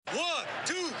1,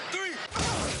 2, 3.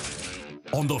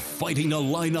 On the Fighting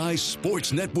Illini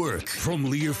Sports Network from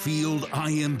Learfield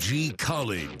IMG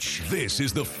College, this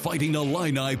is the Fighting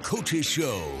Illini Coaches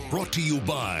Show, brought to you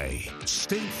by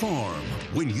State Farm.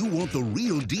 When you want the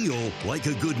real deal, like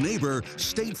a good neighbor,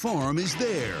 State Farm is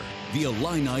there. The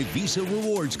Illini Visa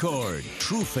Rewards Card.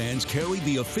 True fans carry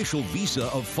the official visa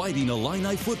of Fighting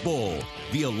Illini football.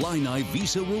 The Illini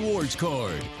Visa Rewards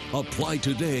Card. Apply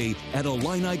today at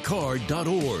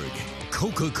IlliniCard.org.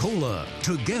 Coca-Cola,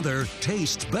 together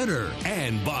tastes better.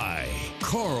 And by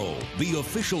Carl, the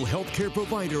official healthcare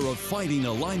provider of Fighting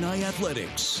Illini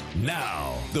Athletics.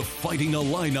 Now, the Fighting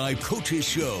Illini Coaches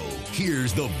Show.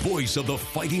 Here's the voice of the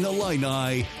Fighting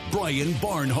Illini, Brian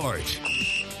Barnhart.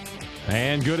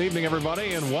 And good evening,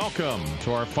 everybody, and welcome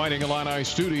to our Fighting Illini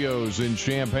studios in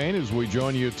Champaign as we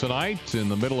join you tonight in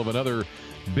the middle of another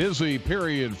busy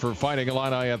period for Fighting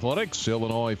Illini Athletics.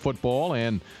 Illinois football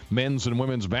and men's and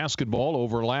women's basketball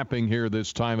overlapping here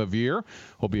this time of year.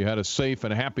 Hope you had a safe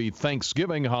and happy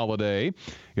Thanksgiving holiday.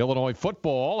 Illinois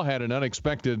football had an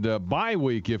unexpected bye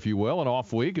week, if you will, an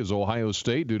off week as Ohio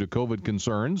State, due to COVID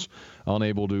concerns,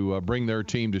 unable to bring their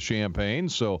team to Champaign.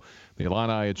 So the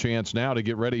Illini a chance now to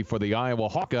get ready for the Iowa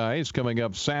Hawkeyes coming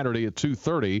up Saturday at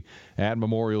 2:30 at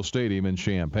Memorial Stadium in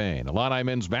Champaign. Illini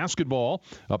men's basketball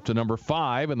up to number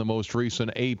 5 in the most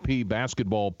recent AP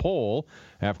basketball poll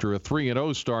after a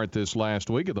 3-0 start this last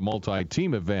week at the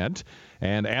multi-team event.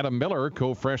 And Adam Miller,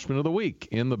 co-freshman of the week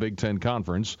in the Big Ten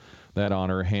Conference. That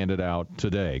honor handed out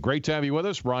today. Great to have you with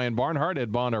us. Brian Barnhart,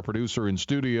 Ed Bond, our producer in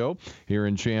studio here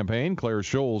in Champaign. Claire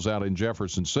Scholes out in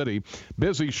Jefferson City.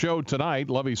 Busy show tonight.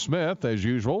 Lovie Smith, as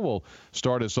usual, will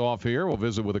start us off here. We'll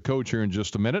visit with a coach here in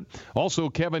just a minute. Also,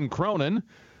 Kevin Cronin,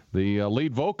 the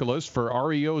lead vocalist for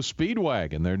REO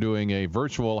Speedwagon. They're doing a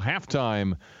virtual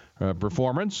halftime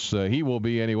performance. He will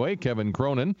be anyway. Kevin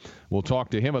Cronin. We'll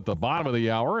talk to him at the bottom of the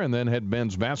hour, and then head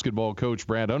men's basketball coach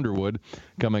Brad Underwood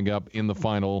coming up in the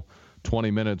final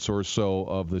 20 minutes or so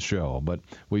of the show. But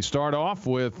we start off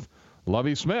with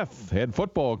Lovie Smith, head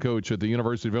football coach at the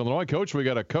University of Illinois. Coach, we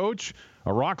got a coach,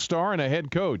 a rock star, and a head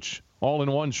coach all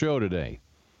in one show today.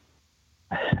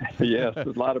 Yes, a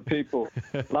lot of people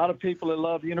that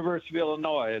love the University of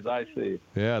Illinois, as I see.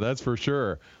 Yeah, that's for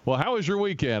sure. Well, how was your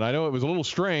weekend? I know it was a little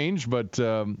strange, but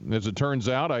as it turns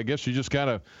out, I guess you just kind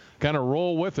of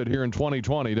roll with it here in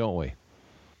 2020, don't we?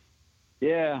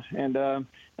 Yeah, and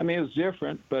I mean, it was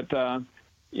different, but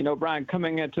Brian,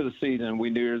 coming into the season, we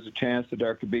knew there was a chance that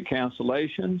there could be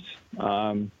cancellations,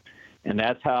 and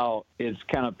that's how it's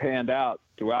kind of panned out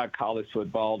throughout college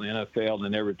football, the NFL,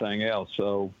 and everything else.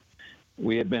 So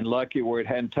we had been lucky where it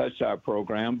hadn't touched our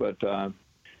program, but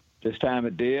this time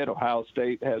it did. Ohio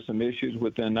State has some issues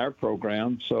within their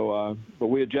program, so but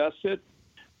we adjusted.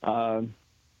 Didn't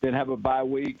have a bye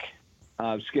week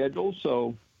schedule,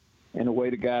 so in a way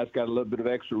the guys got a little bit of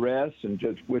extra rest, and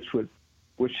which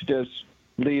just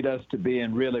lead us to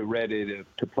being really ready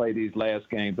to play these last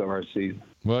games of our season.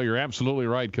 Well, you're absolutely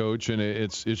right, Coach, and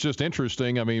it's just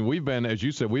interesting. I mean, we've been, as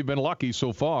you said, we've been lucky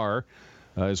so far.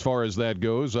 As far as that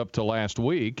goes, up to last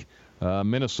week.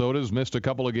 Minnesota's missed a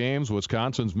couple of games.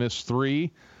 Wisconsin's missed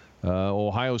 3.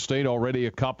 Ohio State already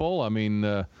a couple. I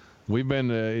mean, we've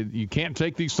been you can't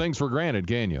take these things for granted,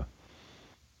 can you?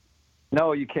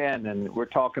 No, you can't. And we're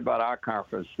talking about our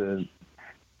conference.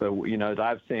 But, as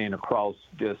I've seen across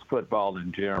just football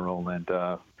in general, and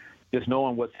just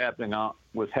knowing what's happening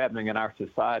in our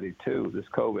society, too. This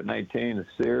COVID-19 is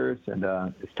serious, and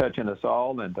it's touching us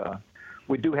all. And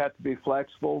we do have to be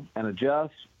flexible and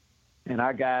adjust, and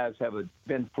our guys have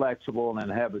been flexible and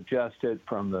have adjusted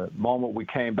from the moment we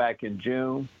came back in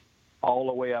June all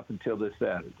the way up until this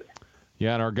Saturday.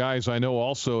 Yeah, and our guys, I know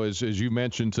also, as you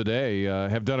mentioned today,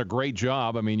 have done a great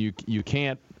job. I mean, you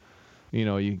can't,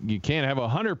 you can't have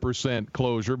 100%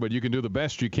 closure, but you can do the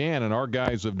best you can, and our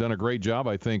guys have done a great job,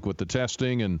 I think, with the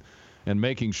testing and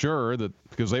making sure that,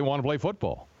 because they want to play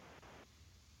football.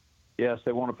 Yes,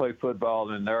 they want to play football,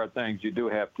 and there are things you do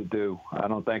have to do. I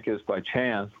don't think it's by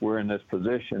chance we're in this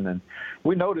position. And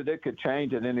we know that it could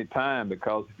change at any time,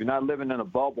 because if you're not living in a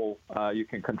bubble, you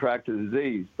can contract a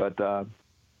disease. But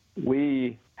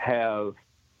we have,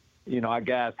 our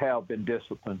guys have been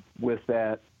disciplined with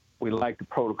that. We like the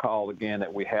protocol, again,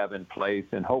 that we have in place,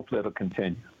 and hopefully it'll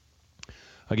continue.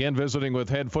 Again, visiting with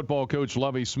head football coach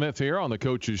Lovie Smith here on the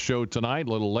Coaches Show tonight. A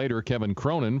little later, Kevin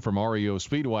Cronin from REO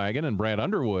Speedwagon and Brad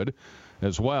Underwood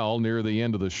as well near the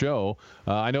end of the show.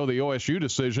 I know the OSU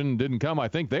decision didn't come. I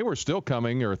think they were still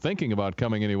coming, or thinking about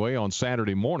coming anyway, on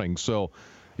Saturday morning. So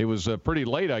it was pretty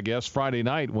late, I guess, Friday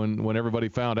night when everybody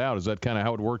found out. Is that kind of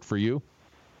how it worked for you?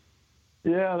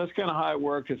 Yeah, that's kind of how it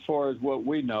worked as far as what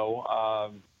we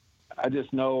know. I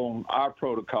just know our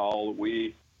protocol.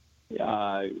 We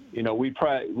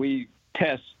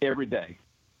test every day.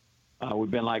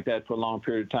 We've been like that for a long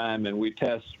period of time, and we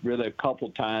test really a couple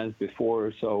times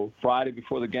before. So Friday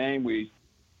before the game, we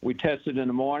tested in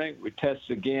the morning. We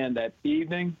tested again that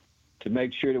evening to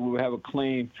make sure that we would have a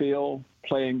clean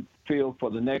playing field for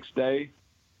the next day.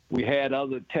 We had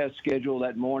other tests scheduled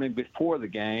that morning before the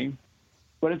game,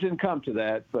 but it didn't come to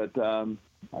that. But,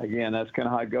 again, that's kind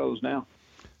of how it goes now.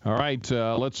 All right,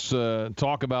 let's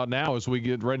talk about now as we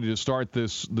get ready to start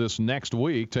this next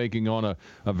week, taking on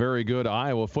a very good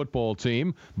Iowa football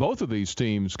team. Both of these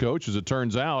teams, Coach, as it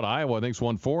turns out, Iowa, I think, has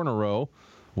won 4 in a row.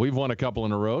 We've won a couple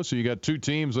in a row, so you got 2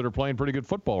 teams that are playing pretty good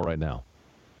football right now.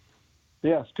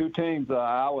 Yes, 2 teams.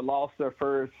 Iowa lost their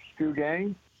first 2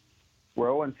 games. We're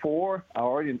 0-4,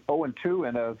 already 0-2,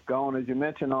 and have gone, as you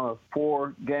mentioned, on a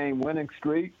 4-game winning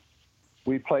streak.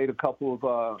 We played a couple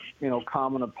of,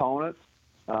 common opponents.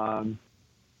 We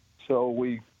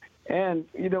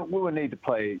would need to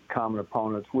play common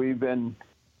opponents.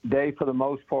 They, for the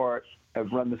most part,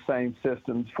 have run the same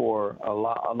systems for a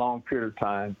long period of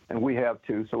time, and we have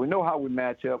too. So we know how we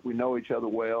match up. We know each other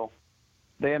well.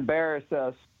 They embarrassed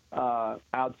us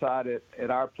outside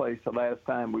at our place the last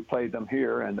time we played them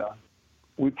here, and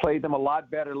we played them a lot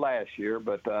better last year,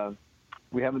 but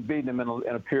we haven't beaten them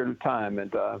in a period of time,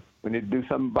 and we need to do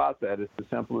something about that. It's as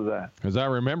simple as that. As I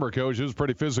remember, Coach, it was a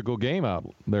pretty physical game out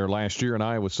there last year in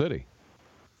Iowa City.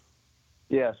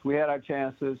 Yes, we had our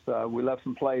chances. We left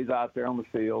some plays out there on the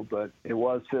field, but it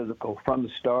was physical from the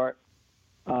start.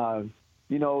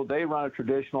 They run a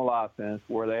traditional offense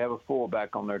where they have a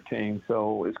fullback on their team,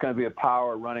 so it's going to be a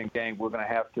power running game. We're going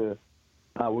to have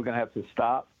to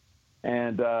stop,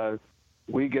 and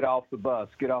we get off the bus,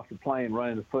 get off the plane,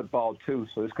 running the football too.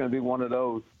 So it's going to be one of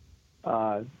those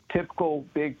typical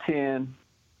Big Ten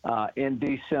in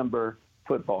December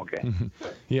football games.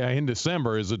 Yeah, in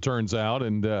December, as it turns out.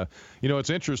 And, it's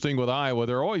interesting with Iowa.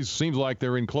 There always seems like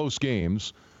they're in close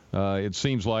games. It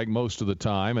seems like most of the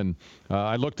time. And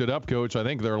I looked it up, Coach. I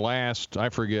think their I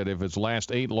forget if it's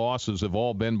last 8 losses have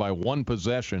all been by 1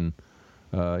 possession,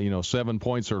 7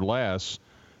 points or less.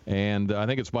 And I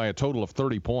think it's by a total of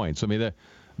 30 points. I mean,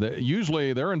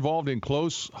 usually they're involved in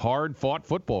close, hard-fought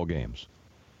football games.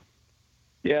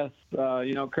 Yes.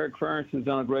 Kirk Ferentz has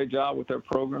done a great job with their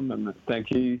program, and I think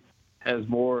he has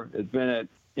been at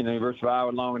University of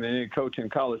Iowa longer than any coach in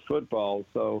college football.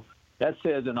 So that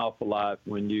says an awful lot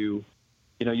when you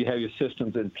have your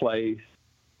systems in place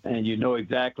and you know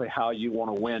exactly how you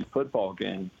want to win football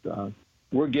games.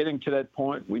 We're getting to that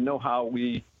point. We know how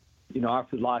our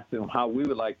philosophy on how we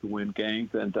would like to win games,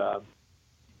 and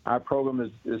our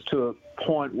program is to a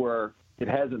point where it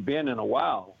hasn't been in a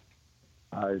while.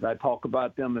 I talk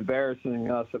about them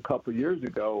embarrassing us a couple of years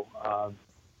ago.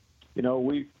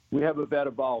 We have a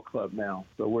better ball club now,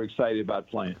 so we're excited about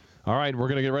playing. All right, we're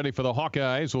going to get ready for the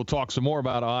Hawkeyes. We'll talk some more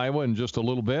about Iowa in just a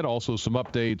little bit. Also some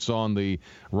updates on the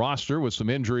roster with some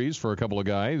injuries for a couple of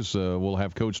guys. We'll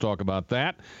have Coach talk about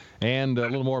that. And a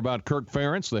little more about Kirk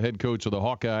Ferentz, the head coach of the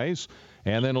Hawkeyes.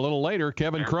 And then a little later,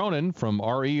 Kevin Cronin from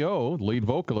REO, lead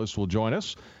vocalist, will join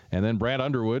us. And then Brad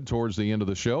Underwood towards the end of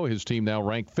the show. His team now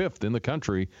ranked 5th in the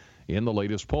country in the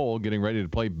latest poll, getting ready to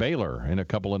play Baylor in a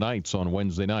couple of nights on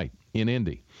Wednesday night in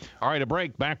Indy. All right, a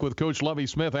break. Back with Coach Lovie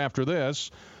Smith after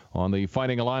this on the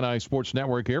Fighting Illini Sports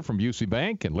Network here from Busey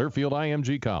Bank and Learfield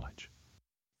IMG College.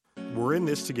 We're in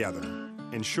this together,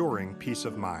 ensuring peace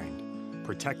of mind,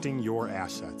 protecting your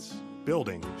assets,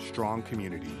 building strong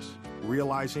communities,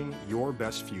 realizing your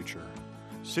best future.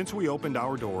 Since we opened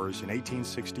our doors in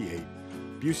 1868,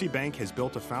 Busey Bank has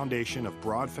built a foundation of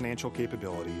broad financial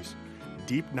capabilities,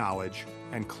 deep knowledge,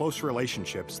 and close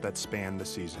relationships that span the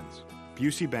seasons.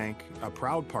 Busey Bank, a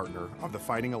proud partner of the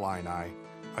Fighting Illini,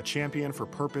 a champion for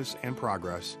purpose and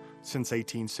progress since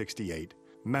 1868.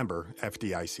 Member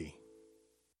FDIC.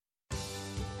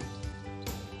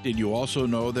 Did you also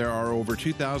know there are over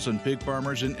 2,000 pig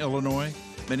farmers in Illinois?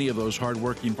 Many of those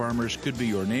hardworking farmers could be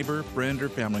your neighbor, friend, or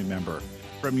family member.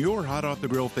 From your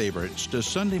hot-off-the-grill favorites to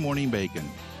Sunday morning bacon,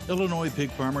 Illinois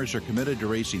pig farmers are committed to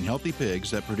raising healthy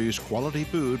pigs that produce quality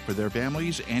food for their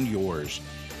families and yours.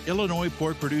 Illinois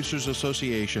Pork Producers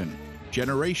Association,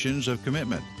 generations of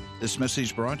commitment. This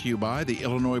message brought to you by the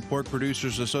Illinois Pork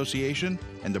Producers Association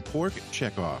and the Pork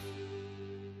Checkoff.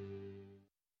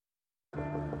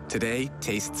 Today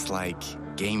tastes like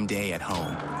game day at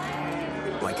home,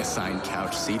 like assigned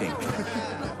couch seating.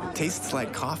 Tastes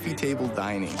like coffee table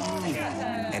dining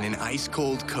and an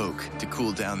ice-cold Coke to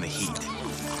cool down the heat.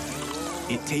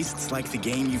 It tastes like the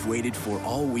game you've waited for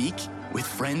all week with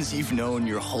friends you've known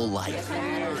your whole life.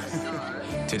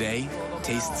 Today,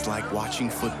 tastes like watching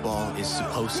football is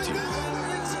supposed to.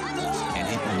 And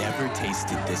it never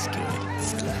tasted this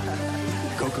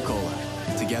good.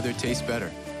 Coca-Cola. Together tastes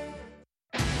better.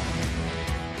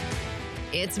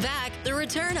 It's back, the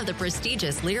return of the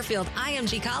prestigious Learfield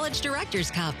IMG College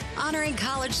Directors Cup, honoring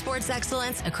college sports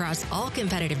excellence across all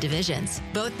competitive divisions,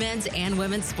 both men's and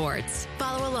women's sports.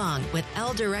 Follow along with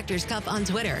L Directors Cup on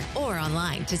Twitter or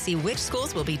online to see which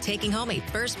schools will be taking home a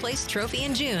first-place trophy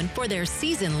in June for their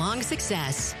season-long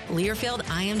success. Learfield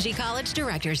IMG College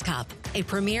Directors Cup, a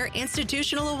premier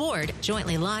institutional award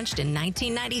jointly launched in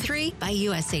 1993 by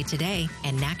USA Today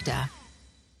and NACDA.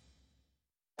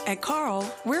 At Carle,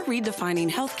 we're redefining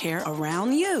healthcare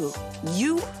around you.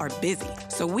 You are busy,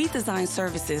 so we design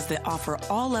services that offer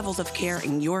all levels of care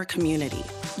in your community.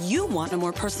 You want a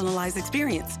more personalized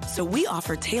experience, so we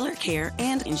offer tailored care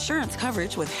and insurance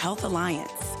coverage with Health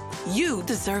Alliance. You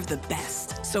deserve the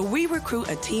best, so we recruit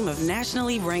a team of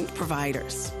nationally ranked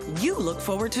providers. You look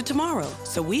forward to tomorrow,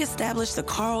 so we established the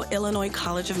Carle Illinois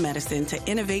College of Medicine to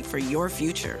innovate for your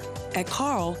future. At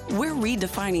Carle, we're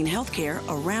redefining healthcare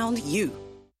around you.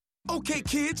 Okay,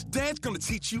 kids, Dad's gonna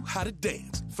teach you how to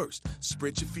dance. First,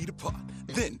 spread your feet apart.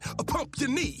 Then, pump your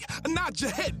knee, nod your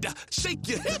head, shake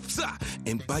your hips,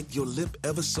 and bite your lip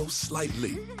ever so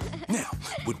slightly. Now,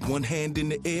 with one hand in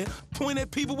the air, point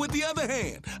at people with the other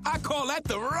hand. I call that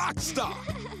the rock star.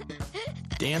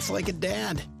 Dance like a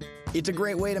dad. It's a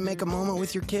great way to make a moment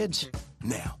with your kids.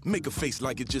 Now, make a face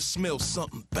like it just smells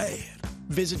something bad.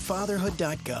 Visit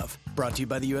fatherhood.gov. Brought to you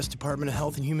by the U.S. Department of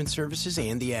Health and Human Services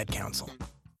and the Ad Council.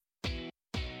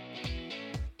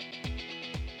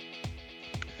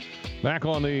 Back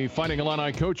on the Fighting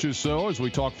Illini Coaches Show as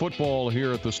we talk football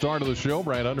here at the start of the show.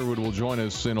 Brad Underwood will join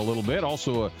us in a little bit.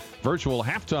 Also a virtual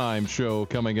halftime show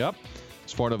coming up.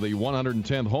 It's part of the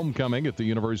 110th homecoming at the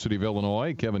University of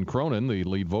Illinois. Kevin Cronin, the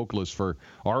lead vocalist for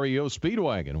REO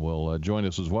Speedwagon, will join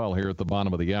us as well here at the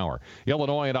bottom of the hour.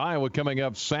 Illinois and Iowa coming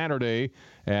up Saturday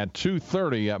at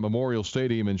 2:30 at Memorial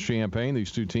Stadium in Champaign.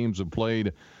 These two teams have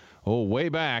played way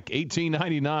back.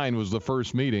 1899 was the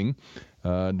first meeting.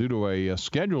 Due to a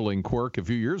scheduling quirk a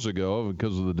few years ago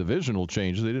because of the divisional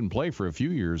changes. They didn't play for a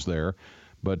few years there,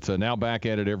 but now back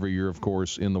at it every year, of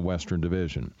course, in the Western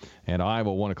Division. And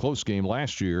Iowa won a close game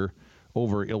last year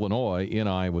over Illinois in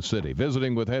Iowa City.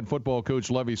 Visiting with head football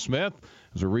coach Lovie Smith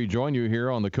as we rejoin you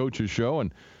here on the Coaches Show.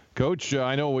 And, Coach,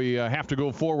 I know we have to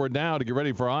go forward now to get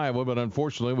ready for Iowa, but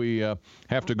unfortunately we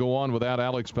have to go on without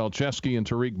Alex Palczewski and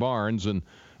Tariq Barnes, and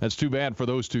that's too bad for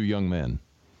those two young men.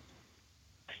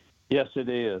 Yes, it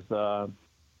is.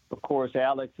 Of course,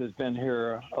 Alex has been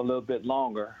here a little bit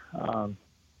longer.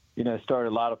 Started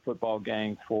a lot of football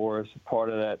games for us. Part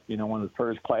of that, one of the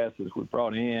first classes we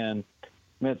brought in,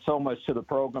 meant so much to the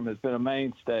program, has been a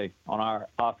mainstay on our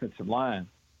offensive line.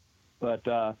 But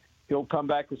he'll come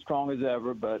back as strong as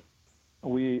ever, but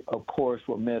we, of course,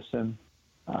 will miss him.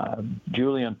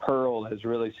 Julian Pearl has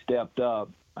really stepped up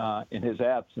in his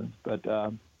absence, but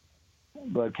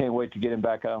can't wait to get him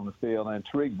back out on the field. And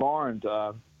Tariq Barnes,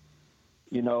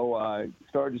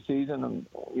 started the season and,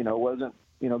 wasn't,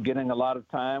 getting a lot of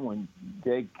time. When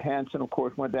Jake Hansen, of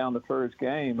course, went down the first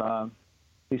game,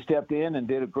 he stepped in and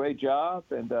did a great job,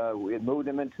 and we had moved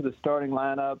him into the starting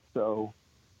lineup. So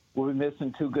we'll be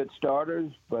missing two good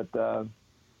starters, but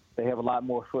they have a lot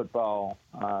more football,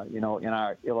 in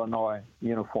our Illinois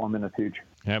uniform in the future.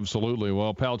 Absolutely.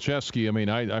 Well, Palczewski,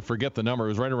 I forget the number. It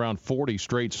was right around 40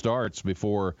 straight starts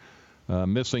before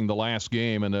missing the last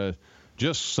game, and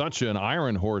just such an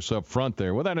iron horse up front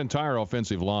there with that entire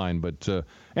offensive line, but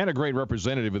and a great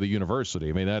representative of the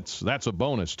university. That's a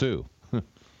bonus too.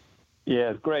 Yeah,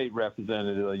 it's great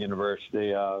representative of the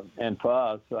university, and for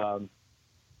us,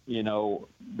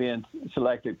 being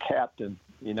selected captain,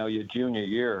 your junior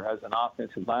year as an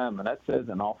offensive lineman, that says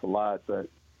an awful lot, but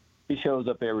he shows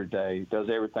up every day, does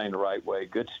everything the right way,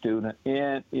 good student,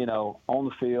 and, on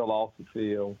the field, off the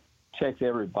field, checks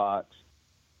every box.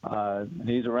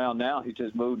 He's around now. He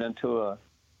just moved into a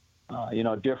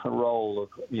different role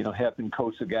of, helping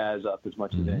coach the guys up as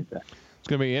much as anything. It's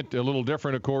going to be a little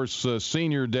different, of course,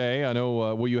 senior day. I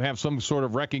know, will you have some sort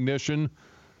of recognition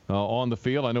on the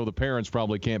field? I know the parents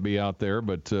probably can't be out there,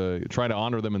 but try to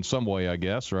honor them in some way, I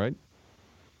guess, right?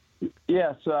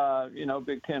 Yes,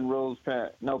 Big Ten rules,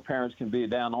 no parents can be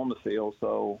down on the field.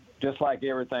 So just like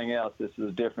everything else, this is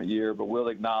a different year, but we'll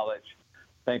acknowledge,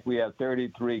 I think we have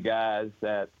 33 guys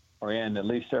that are in at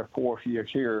least their fourth year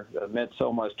here that meant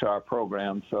so much to our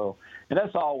program. So, and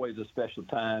that's always a special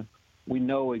time. We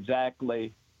know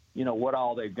exactly, what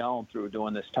all they've gone through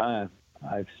during this time.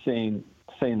 I've seen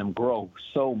them grow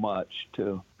so much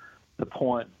to the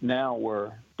point now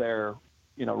where they're,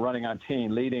 running our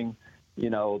team, leading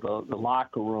the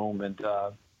locker room and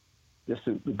just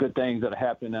the good things that are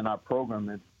happening in our program,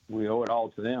 and we owe it all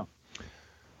to them.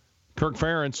 Kirk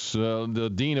Ferentz, the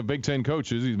dean of Big Ten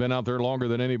coaches, he's been out there longer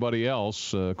than anybody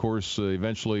else. Of course,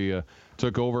 eventually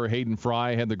took over. Hayden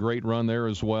Fry had the great run there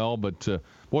as well. But,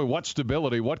 boy, what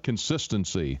stability, what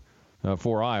consistency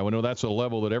for Iowa. I know that's a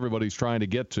level that everybody's trying to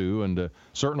get to, and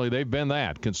certainly they've been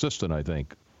that, consistent, I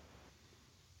think.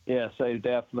 Yes, they've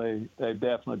definitely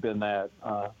been that.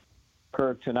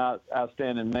 Kirk's an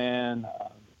outstanding man,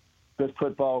 good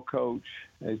football coach.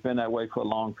 He's been that way for a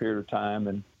long period of time,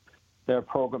 and their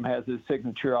program has his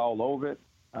signature all over it.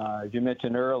 As you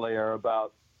mentioned earlier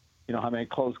about, how many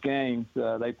close games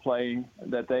they played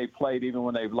even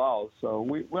when they've lost. So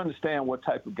we understand what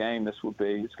type of game this will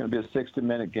be. It's going to be a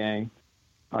 60-minute game.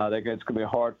 It's going to be a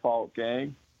hard-fought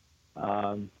game.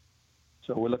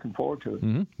 So we're looking forward to it.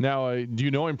 Mm-hmm. Now, do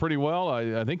you know him pretty well?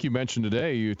 I think you mentioned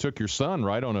today you took your son,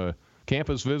 right, on a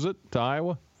campus visit to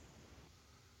Iowa?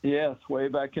 Yes, way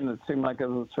back in it seemed like it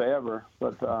was forever.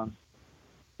 But,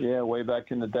 way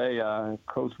back in the day,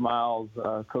 Coach Miles,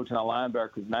 coaching our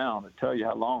linebackers now, to tell you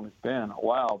how long it's been, a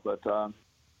while. But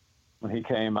when he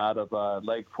came out of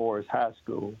Lake Forest High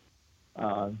School,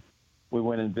 we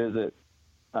went and visited.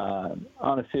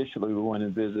 Unofficially, we went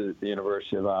and visited the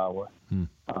University of Iowa.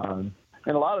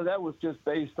 And a lot of that was just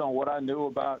based on what I knew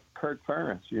about Kirk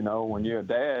Ferentz. When you're a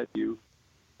dad, you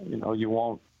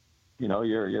want,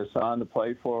 your son to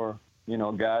play for, a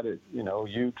guy that,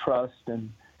 you trust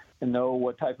and know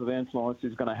what type of influence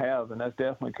he's going to have, and that's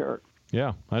definitely Kirk.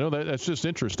 Yeah, I know that's just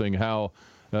interesting how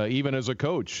even as a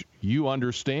coach, you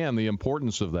understand the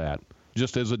importance of that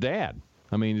just as a dad.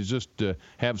 I mean, it's just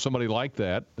have somebody like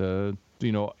that,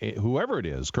 whoever it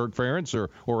is, Kirk Ferentz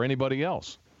or anybody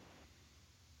else.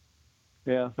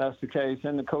 Yeah, that's the case.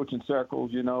 In the coaching circles,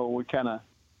 we kind of,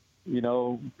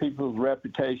 people's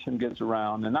reputation gets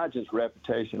around, and not just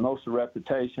reputation. Most of the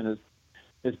reputation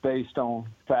is based on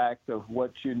fact of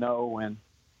what you know, and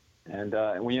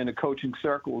when you're in the coaching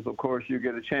circles, of course, you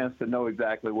get a chance to know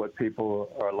exactly what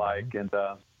people are like, and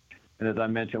as I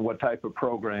mentioned, what type of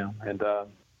program,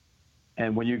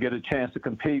 and when you get a chance to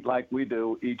compete like we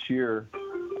do each year.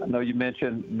 I know you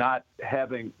mentioned not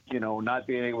being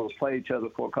able to play each other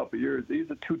for a couple of years.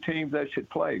 These are two teams that should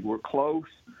play. We're close,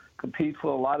 compete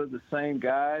for a lot of the same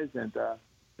guys, and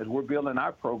as we're building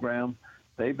our program,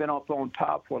 they've been up on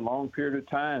top for a long period of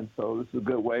time. So this is a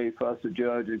good way for us to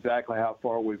judge exactly how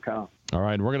far we've come. All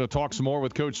right, we're going to talk some more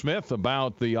with Coach Smith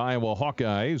about the Iowa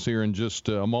Hawkeyes here in just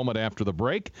a moment after the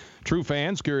break. True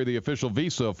fans carry the official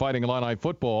Visa of Fighting Illini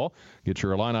football. Get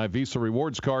your Illini Visa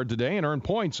rewards card today and earn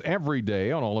points every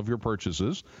day on all of your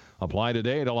purchases. Apply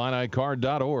today at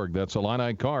IlliniCard.org. That's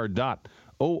IlliniCard.org.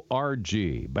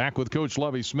 Back with Coach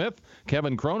Lovie Smith,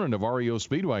 Kevin Cronin of REO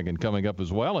Speedwagon coming up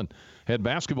as well, and head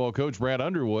basketball coach Brad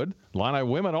Underwood. Illini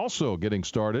women also getting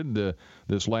started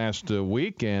this last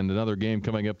week, and another game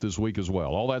coming up this week as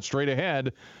well. All that straight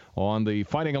ahead on the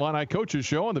Fighting Illini Coaches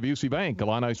Show on the Busey Bank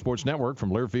Illini Sports Network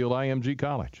from Learfield IMG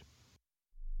College.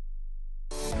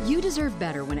 You deserve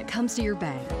better when it comes to your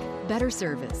bank. Better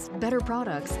service, better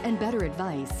products, and better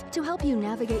advice to help you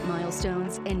navigate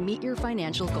milestones and meet your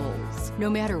financial goals, no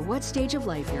matter what stage of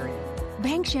life you're in.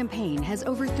 Bank Champaign has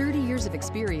over 30 years of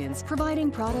experience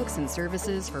providing products and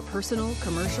services for personal,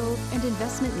 commercial, and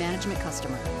investment management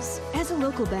customers. As a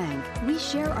local bank, we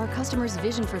share our customers'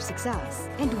 vision for success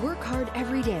and work hard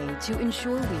every day to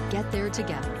ensure we get there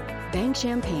together. Bank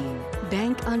Champaign.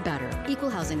 Bank on better. Equal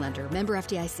housing lender. Member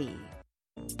FDIC.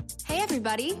 Hey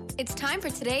everybody, it's time for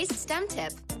today's STEM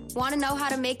tip. Want to know how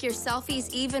to make your selfies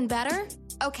even better?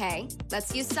 Okay,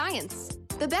 let's use science.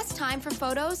 The best time for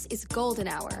photos is golden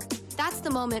hour. That's the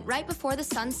moment right before the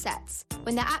sun sets,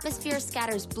 when the atmosphere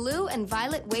scatters blue and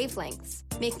violet wavelengths,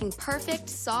 making perfect,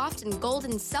 soft, and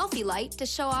golden selfie light to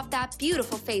show off that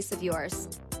beautiful face of yours.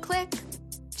 Click.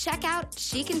 Check out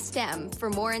Chic and STEM for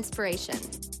more inspiration.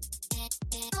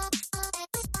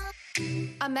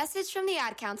 A message from the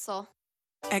Ad Council.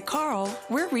 At Carl,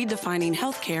 we're redefining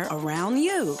healthcare around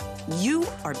you. You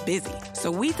are busy, so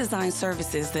we design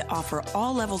services that offer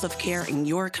all levels of care in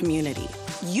your community.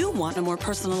 You want a more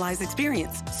personalized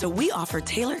experience, so we offer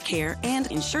tailored care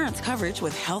and insurance coverage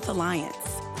with Health Alliance.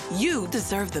 You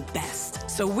deserve the best,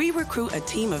 so we recruit a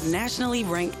team of nationally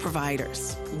ranked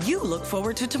providers. You look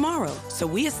forward to tomorrow, so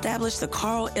we established the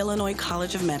Carl Illinois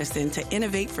College of Medicine to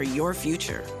innovate for your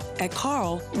future. At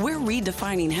Carl, we're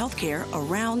redefining healthcare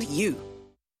around you.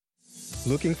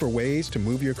 Looking for ways to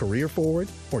move your career forward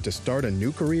or to start a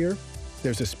new career?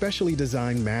 There's a specially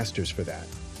designed master's for that.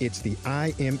 It's the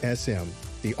IMSM,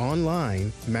 the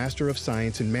online Master of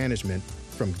Science in Management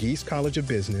from Geese College of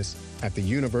Business at the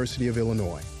University of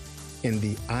Illinois. In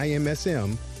the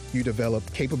IMSM, you develop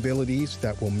capabilities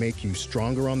that will make you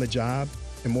stronger on the job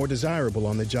and more desirable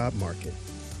on the job market.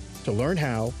 To learn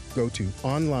how, go to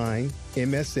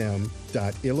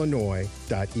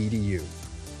onlinemsm.illinois.edu.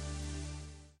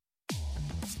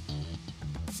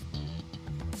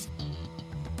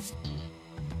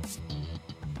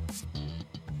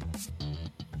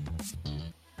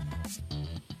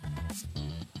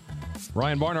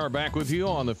 Ryan Barnhart back with you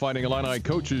on the Fighting Illini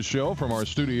Coaches Show from our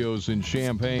studios in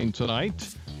Champaign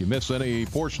tonight. If you miss any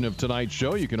portion of tonight's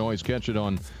show, you can always catch it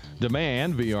on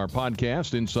demand via our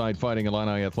podcast, Inside Fighting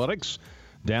Illini Athletics.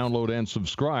 Download and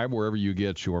subscribe wherever you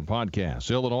get your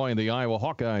podcasts. Illinois and the Iowa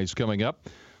Hawkeyes coming up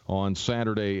on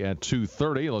Saturday at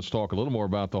 2:30. Let's talk a little more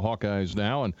about the Hawkeyes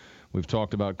now. And we've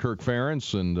talked about Kirk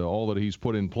Ferentz and all that he's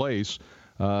put in place.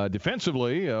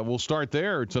 Defensively, we'll start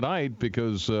there tonight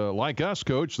because, like us,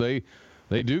 Coach, they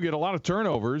do get a lot of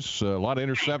turnovers, a lot of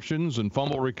interceptions and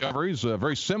fumble recoveries,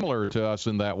 very similar to us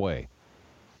in that way.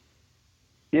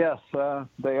 Yes,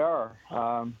 they are.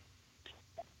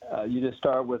 You just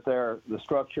start with the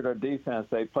structure of their defense.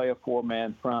 They play a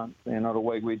four-man front, the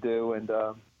way we do, and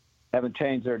haven't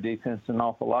changed their defense an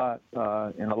awful lot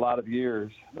in a lot of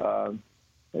years.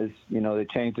 They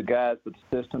changed the guys, but the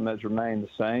system has remained the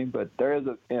same. But there is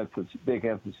a big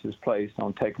emphasis placed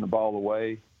on taking the ball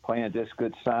away, playing just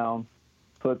good, sound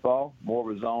football, more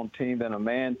of a zone team than a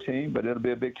man team. But it'll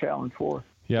be a big challenge for us.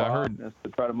 Yeah, I heard to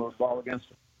try to move the ball against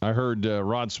them. I heard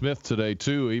Rod Smith today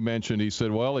too. He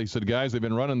said, guys, they've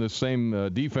been running the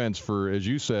same defense for, as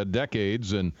you said,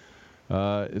 decades, and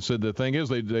said the thing is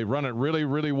they run it really,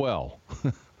 really well.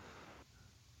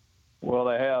 Well,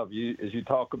 they have. As you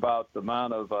talk about the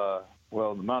amount of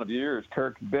years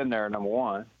Kirk has been there, number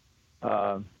one.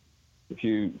 Just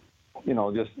in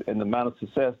the amount of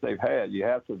success they've had, you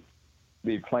have to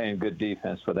be playing good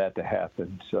defense for that to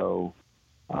happen. So,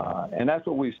 and that's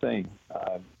what we've seen.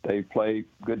 They play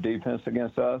good defense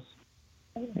against us.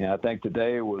 I think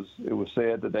today it was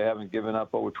said that they haven't given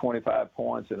up over 25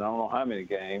 points in I don't know how many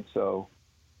games. So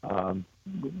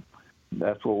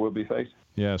that's what we'll be facing.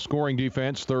 Yeah, scoring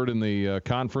defense, third in the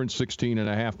conference,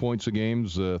 16.5 points a game,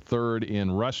 third in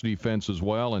rush defense as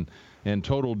well, and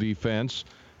total defense.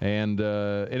 And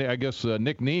I guess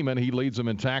Nick Niemann, he leads them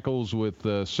in tackles with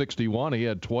 61. He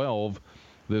had 12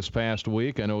 this past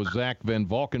week. I know Zach Van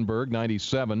Valkenburg,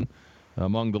 97,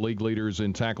 among the league leaders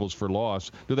in tackles for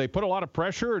loss. Do they put a lot of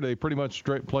pressure, or do they pretty much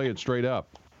play it straight up?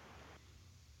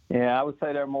 Yeah, I would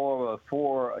say they're more of a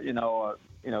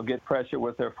get pressure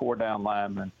with their four-down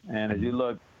linemen. And as you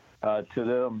look to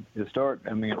them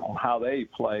on how they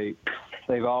play,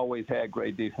 they've always had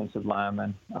great defensive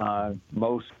linemen.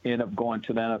 Most end up going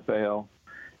to the NFL.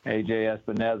 A.J.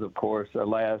 Espinez, of course, their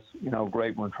last,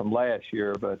 great one from last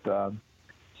year. But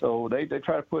so they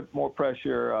try to put more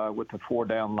pressure with the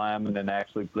four-down linemen than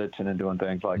actually blitzing and doing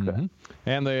things like that.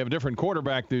 And they have a different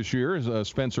quarterback this year,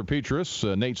 Spencer Petras.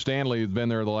 Nate Stanley has been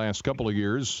there the last couple of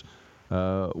years.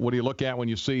 What do you look at when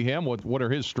you see him? What are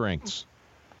his strengths?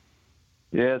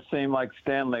 Yeah, it seemed like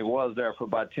Stanley was there for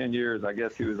about 10 years. I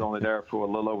guess he was only there for a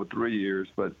little over 3 years.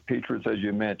 But Petras, as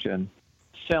you mentioned,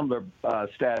 similar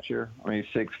stature.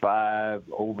 6'5",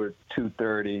 over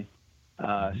 230,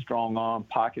 strong arm,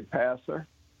 pocket passer.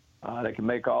 They can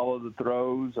make all of the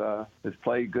throws. Has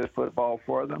played good football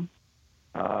for them.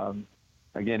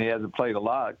 Again, he hasn't played a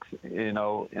lot,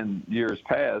 in years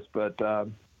past, but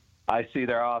I see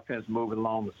their offense moving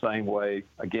along the same way,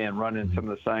 again, running some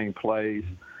of the same plays.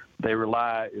 They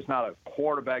rely – it's not a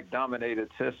quarterback-dominated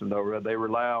system, though. They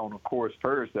rely on, of course,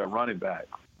 first their running back.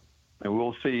 And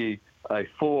we'll see a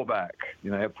fullback.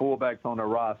 They have fullbacks on their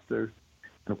roster.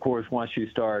 And, of course, once you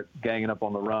start ganging up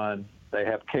on the run, they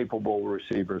have capable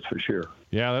receivers for sure.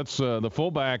 Yeah, that's the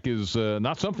fullback is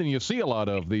not something you see a lot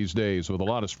of these days with a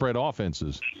lot of spread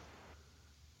offenses.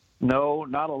 No,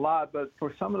 not a lot, but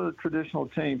for some of the traditional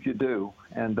teams you do.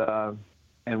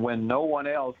 And when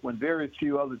when very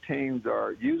few other teams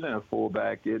are using a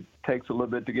fullback, it takes a little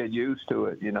bit to get used to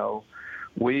it.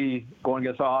 We going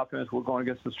against our offense, we're going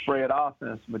against the spread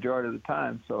offense majority of the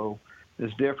time. So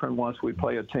it's different once we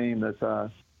play a team that's,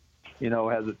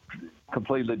 has a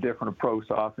completely different approach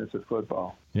to offensive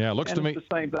football. Yeah, it looks to me. It's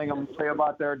the same thing I'm going to say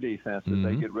about their defense as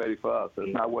they get ready for us.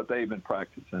 It's not what they've been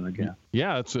practicing again.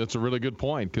 Yeah, it's a really good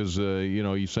point because,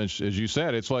 as you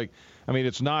said, it's like,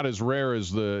 it's not as rare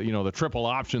as the triple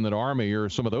option that Army or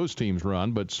some of those teams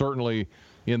run, but certainly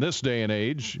in this day and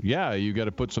age, you got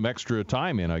to put some extra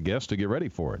time in, I guess, to get ready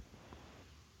for it.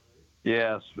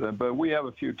 Yes, but we have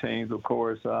a few teams, of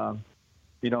course.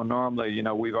 normally,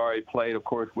 we've already played, of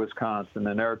course, Wisconsin,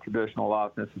 and they're a traditional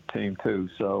offensive team too.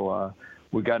 So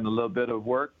we've gotten a little bit of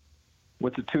work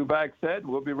with the two-back set.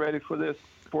 We'll be ready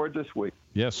for it this week.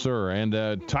 Yes, sir. And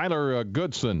Tyler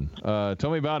Goodson,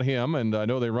 tell me about him. And I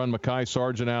know they run Mekhi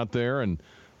Sargent out there, and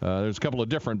there's a couple of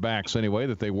different backs anyway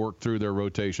that they work through their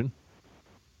rotation.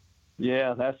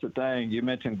 Yeah, that's the thing. You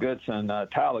mentioned Goodson,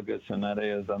 Tyler Goodson, that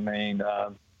is. I mean,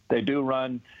 they do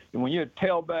run. When you're a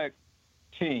tailback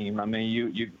team, I mean,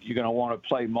 you're going to want to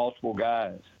play multiple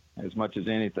guys as much as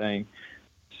anything.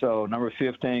 So number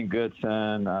 15,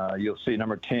 Goodson. You'll see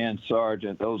number 10,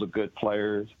 Sargent. Those are good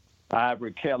players.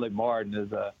 Ivory Kelly Martin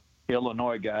is a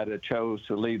Illinois guy that chose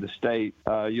to leave the state.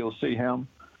 You'll see him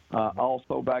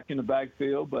also back in the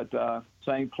backfield, but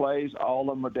same plays. All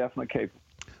of them are definitely capable.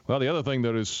 Well, the other thing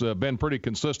that has been pretty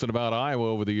consistent about Iowa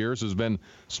over the years has been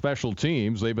special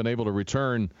teams. They've been able to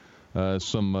return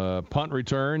some punt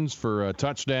returns for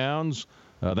touchdowns.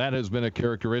 That has been a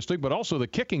characteristic, but also the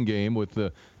kicking game with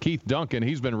Keith Duncan.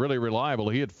 He's been really reliable.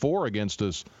 He had 4 against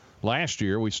us last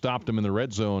year. We stopped him in the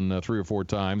red zone 3 or 4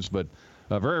 times, but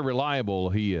very reliable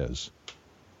he is.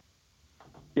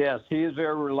 Yes, he is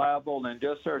very reliable, and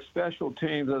just our special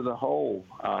teams as a whole.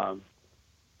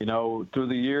 Through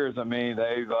the years, I mean,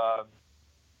 they've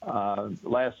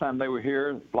last time they were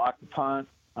here, blocked the punt,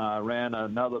 had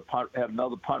another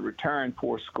punt return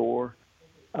for a score.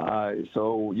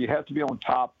 So you have to be on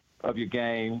top of your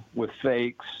game with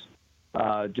fakes,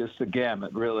 just the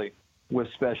gamut, really, with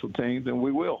special teams, and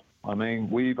we will. I mean,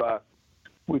 we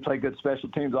play good special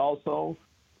teams also,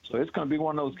 so it's going to be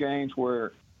one of those games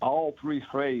where all 3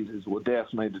 phases will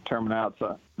definitely determine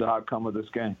the outcome of this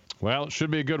game. Well, it should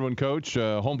be a good one, Coach.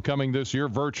 Homecoming this year,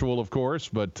 virtual, of course,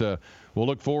 but we'll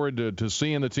look forward to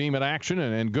seeing the team in action,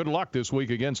 and good luck this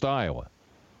week against Iowa.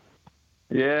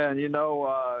 Yeah, and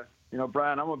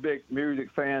Brian, I'm a big music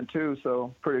fan too,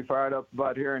 so pretty fired up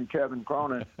about hearing Kevin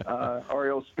Cronin,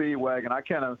 REO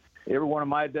Speedwagon. Every one of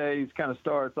my days kind of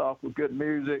starts off with good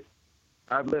music.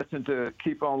 I've listened to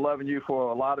Keep On Loving You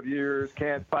for a lot of years,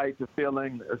 Can't Fight the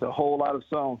Feeling. There's a whole lot of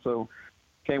songs, so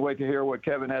can't wait to hear what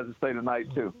Kevin has to say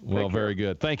tonight, too. Well, very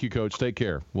good. Thank you, Coach. Take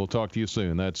care. We'll talk to you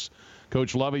soon. That's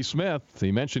Coach Lovie Smith.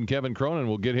 He mentioned Kevin Cronin.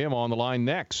 We'll get him on the line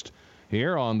next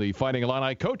here on the Fighting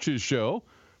Illini Coaches Show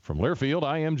from Learfield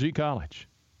IMG College.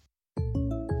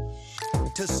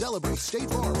 To celebrate State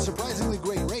Farm's surprisingly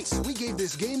great race, we gave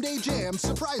this game day jam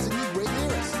surprisingly great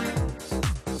lyrics.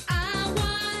 I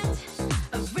want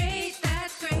a race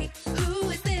that's great. Who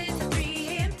is this at 3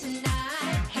 a.m.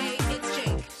 tonight? Hey, it's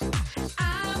Jake.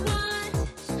 I want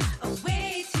a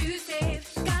way to save.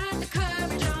 Got the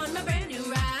coverage on my brand new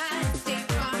ride.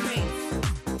 State Farm race.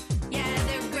 Yeah,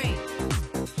 they're great.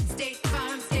 State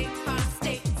Farm, State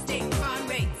Farm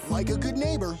race. Like a good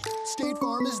neighbor, State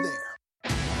Farm is there.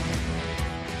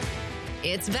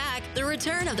 It's back, the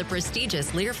return of the prestigious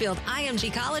Learfield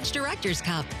IMG College Directors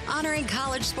Cup, honoring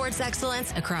college sports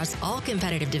excellence across all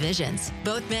competitive divisions,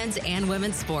 both men's and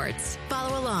women's sports.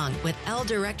 Follow along with L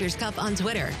Directors Cup on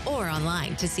Twitter or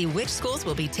online to see which schools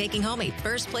will be taking home a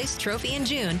first-place trophy in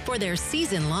June for their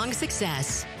season-long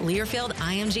success. Learfield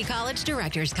IMG College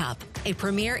Directors Cup, a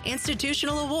premier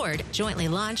institutional award jointly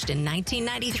launched in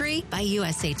 1993 by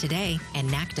USA Today and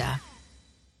NACDA.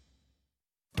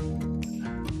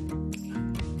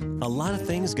 A lot of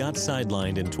things got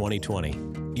sidelined in 2020.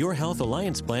 Your Health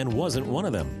Alliance plan wasn't one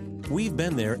of them. We've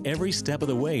been there every step of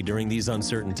the way during these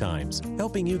uncertain times,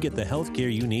 helping you get the health care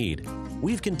you need.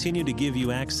 We've continued to give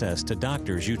you access to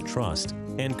doctors you trust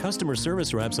and customer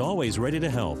service reps always ready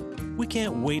to help. We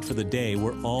can't wait for the day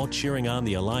we're all cheering on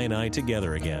the Illini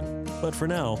together again. But for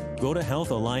now, go to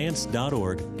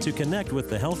healthalliance.org to connect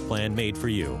with the health plan made for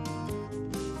you.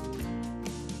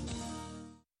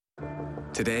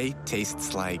 Today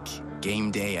tastes like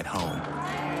game day at home,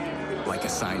 like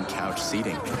assigned couch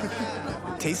seating.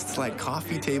 Tastes like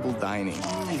coffee table dining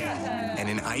and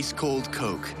an ice-cold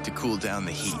Coke to cool down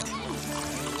the heat.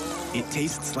 It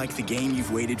tastes like the game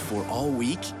you've waited for all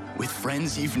week with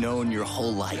friends you've known your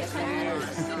whole life.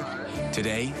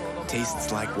 Today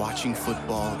tastes like watching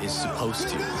football is supposed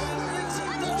to,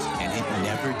 and it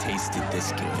never tasted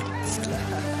this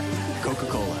good.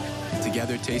 Coca-Cola,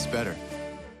 together tastes better.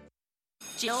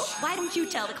 Jill, why don't you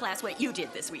tell the class what you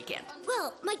did this weekend?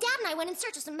 Well, my dad and I went in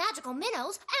search of some magical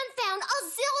minnows and found a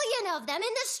zillion of them in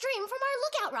the stream from our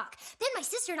lookout rock. Then my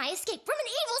sister and I escaped from an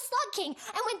evil slug king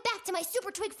and went back to my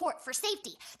super twig fort for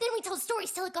safety. Then we told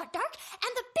stories till it got dark,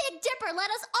 and the Big Dipper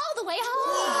led us all the way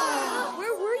home.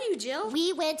 Where were you, Jill?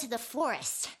 We went to the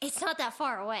forest. It's not that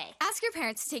far away. Ask your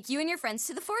parents to take you and your friends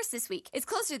to the forest this week. It's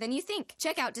closer than you think.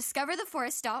 Check out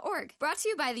discovertheforest.org. Brought to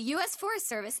you by the U.S. Forest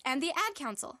Service and the Ad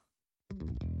Council.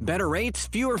 Better rates,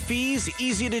 fewer fees,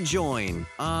 easy to join.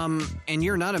 And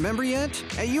you're not a member yet?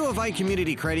 At U of I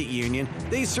Community Credit Union,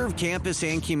 they serve campus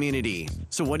and community.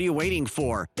 So what are you waiting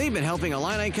for? They've been helping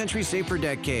Illini Country save for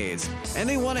decades, and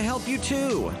they want to help you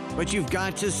too. But you've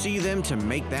got to see them to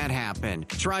make that happen.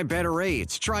 Try better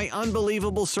rates, try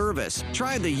unbelievable service,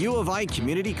 try the U of I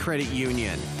Community Credit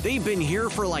Union. They've been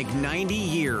here for like 90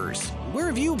 years. Where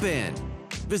have you been?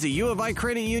 Visit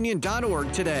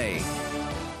uoficreditunion.org today.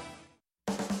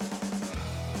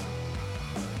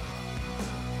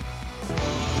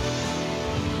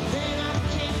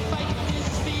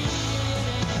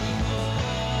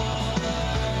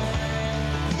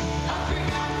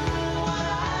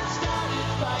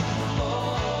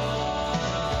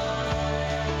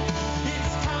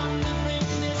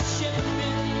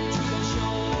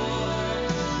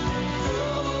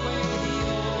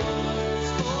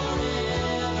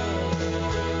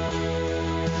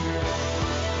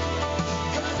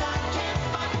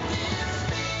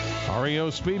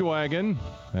 REO Speedwagon,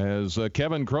 as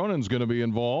Kevin Cronin's going to be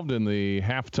involved in the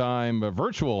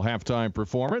virtual halftime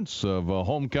performance of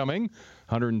Homecoming,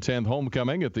 110th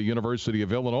Homecoming at the University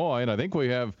of Illinois. And I think we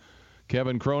have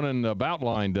Kevin Cronin about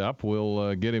lined up.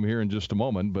 We'll get him here in just a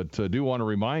moment, but do want to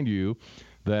remind you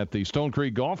that the Stone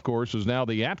Creek Golf Course is now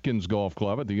the Atkins Golf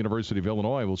Club at the University of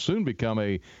Illinois. It will soon become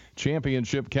a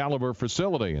championship caliber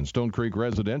facility, and Stone Creek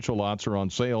residential lots are on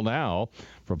sale now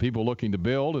for people looking to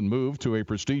build and move to a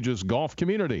prestigious golf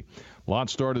community.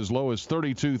 Lots start as low as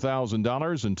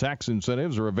 $32,000, and tax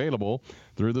incentives are available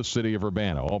through the city of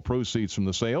Urbana. All proceeds from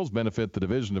the sales benefit the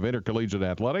Division of Intercollegiate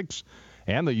Athletics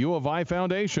and the U of I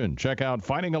Foundation. Check out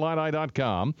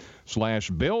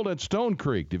fightingillini.com/build at Stone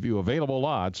Creek to view available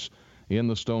lots in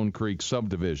the Stone Creek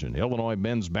subdivision. Illinois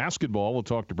men's basketball, we'll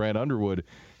talk to Brad Underwood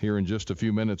here in just a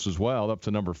few minutes as well, up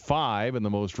to number 5 in the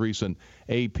most recent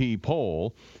AP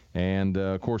poll. And,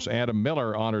 of course, Adam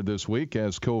Miller honored this week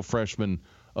as co-freshman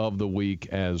of the week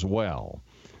as well.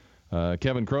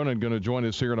 Kevin Cronin going to join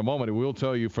us here in a moment. We'll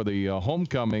tell you for the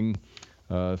homecoming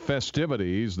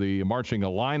festivities, the Marching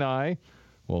Illini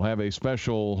will have a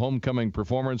special homecoming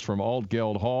performance from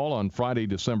Altgeld Hall on Friday,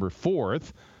 December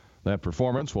 4th. That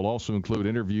performance will also include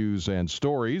interviews and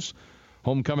stories.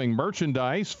 Homecoming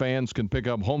merchandise. Fans can pick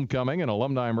up homecoming and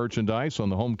alumni merchandise on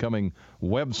the homecoming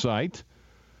website.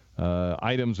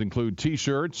 Items include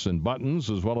T-shirts and buttons,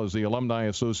 as well as the Alumni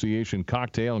Association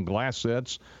cocktail and glass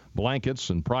sets, blankets,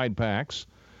 and pride packs.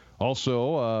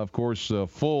 Also, of course,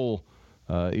 full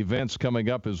events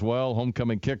coming up as well.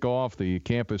 Homecoming kickoff, the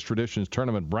Campus Traditions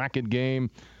Tournament bracket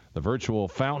game, the virtual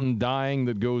fountain dyeing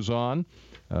that goes on.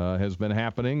 Has been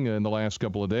happening in the last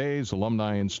couple of days.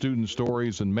 Alumni and student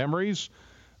stories and memories.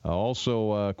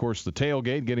 Also, of course, the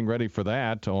tailgate, getting ready for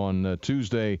that on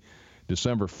Tuesday,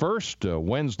 December 1st.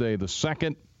 Wednesday, the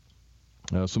 2nd.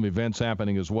 Some events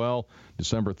happening as well.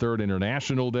 December 3rd,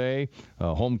 International Day.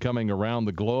 Homecoming around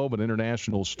the globe, an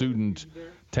international student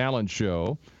talent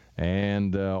show.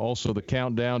 And also the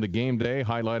countdown to game day,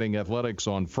 highlighting athletics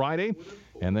on Friday.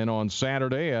 And then on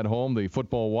Saturday at home, the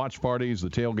football watch parties, the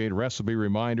tailgate recipe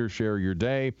reminder, share your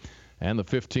day, and the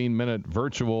 15-minute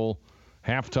virtual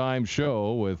halftime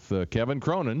show with Kevin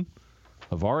Cronin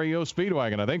of REO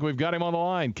Speedwagon. I think we've got him on the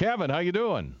line. Kevin, how you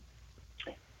doing?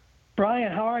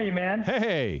 Brian, how are you, man?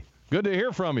 Hey, good to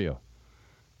hear from you.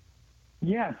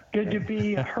 Yeah, good to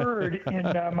be heard in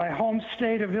my home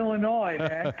state of Illinois,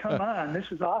 man. Come on, this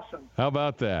is awesome. How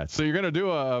about that? So you're going to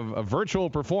do a virtual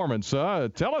performance.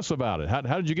 Tell us about it. How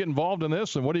did you get involved in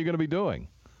this, and what are you going to be doing?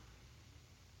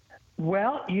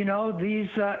 Well, you know, these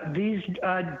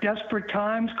desperate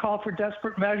times call for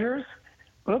desperate measures.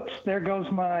 Oops, there goes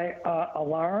my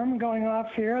alarm going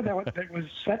off here. That was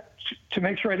set to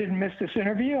make sure I didn't miss this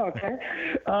interview. Okay.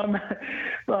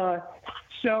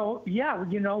 So yeah,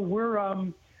 you know, we're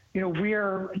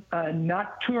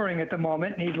not touring at the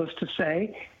moment, needless to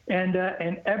say, and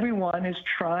everyone is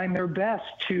trying their best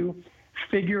to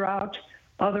figure out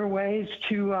other ways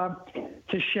to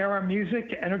share our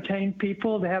music, to entertain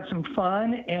people, to have some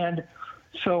fun. And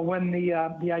so when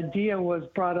the idea was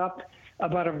brought up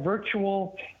about a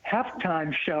virtual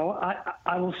halftime show,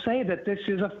 I will say that this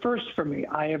is a first for me.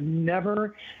 I have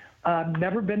never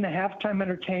been the halftime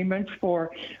entertainment for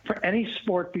any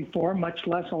sport before, much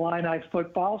less Illini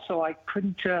football. So I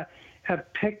couldn't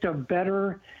have picked a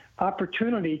better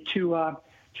opportunity to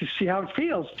see how it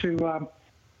feels to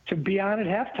be on at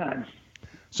halftime.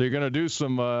 So you're going to do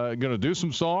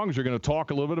some songs. You're going to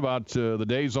talk a little bit about the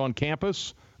days on campus.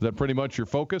 Is that pretty much your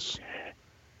focus?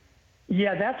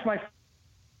 Yeah, that's my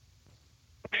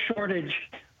shortage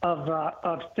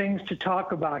of things to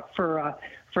talk about for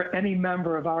any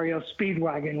member of REO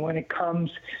Speedwagon when it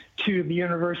comes to the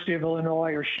University of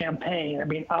Illinois or Champaign. I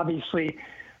mean, obviously,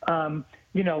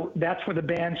 that's where the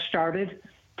band started,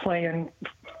 playing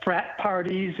frat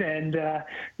parties and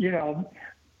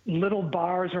little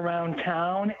bars around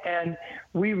town, and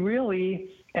we really,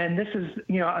 and this is,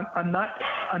 I'm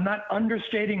not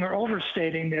understating or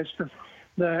overstating this.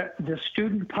 The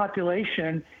student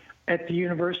population at the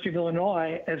University of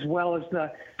Illinois, as well as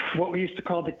what we used to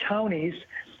call the townies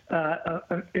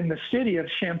in the city of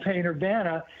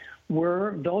Champaign-Urbana,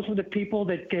 those were the people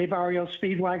that gave REO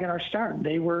Speedwagon our start.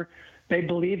 They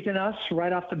believed in us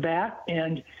right off the bat,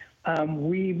 and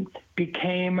we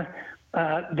became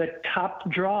the top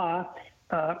draw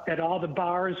at all the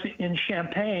bars in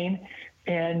Champaign,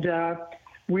 and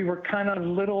we were kind of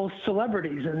little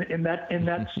celebrities in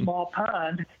that small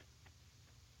pond.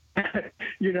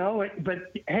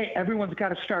 But hey, everyone's got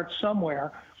to start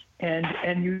somewhere,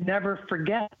 and you never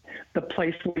forget the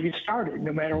place where you started,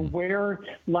 no matter where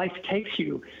life takes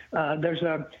you. There's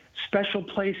a special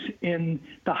place in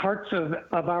the hearts of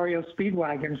REO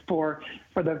Speedwagon for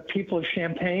the people of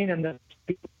Champaign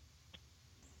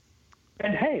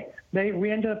and hey,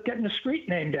 we ended up getting a street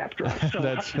named after us. So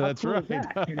that's cool right. Is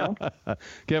that,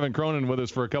 Kevin Cronin with us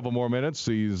for a couple more minutes.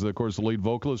 He's, of course, the lead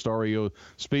vocalist, REO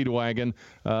Speedwagon.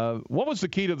 What was the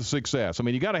key to the success? I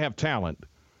mean, you got to have talent,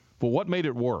 but what made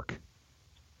it work?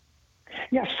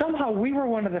 Yeah, somehow we were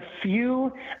one of the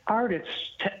few artists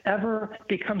to ever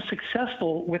become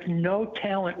successful with no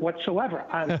talent whatsoever.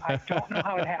 I don't know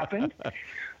how it happened.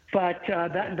 But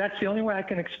that's the only way I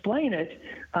can explain it.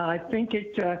 I think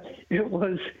it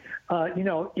was,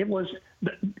 that was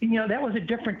a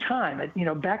different time.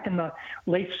 Back in the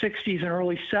late 60s and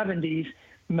early 70s,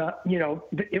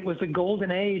 it was the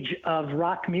golden age of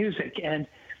rock music. And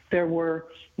there were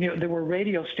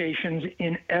radio stations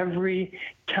in every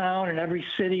town and every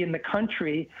city in the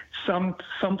country, some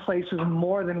places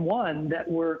more than one, that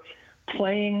were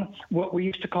playing what we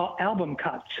used to call album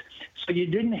cuts. So you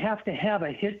didn't have to have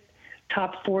a hit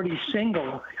top 40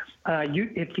 single.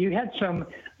 If you had some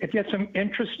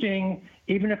interesting,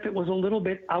 even if it was a little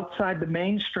bit outside the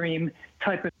mainstream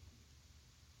type of.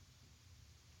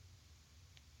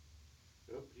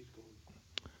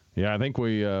 Yeah, I think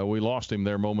we lost him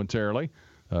there momentarily.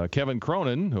 Kevin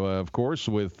Cronin, of course,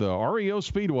 with REO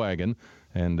Speedwagon.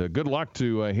 And good luck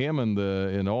to him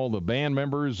and all the band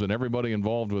members and everybody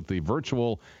involved with the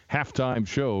virtual halftime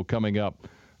show coming up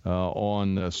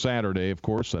on Saturday, of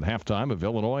course, at halftime of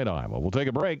Illinois and Iowa. We'll take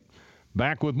a break.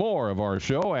 Back with more of our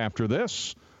show after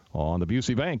this on the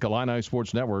Busey Bank Illini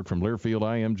Sports Network from Learfield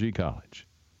IMG College.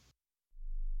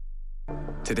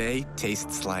 Today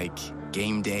tastes like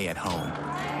game day at home,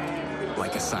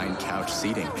 like assigned couch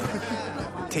seating.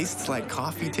 Tastes like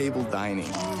coffee table dining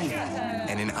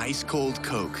and an ice-cold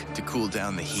Coke to cool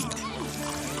down the heat.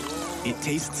 It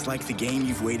tastes like the game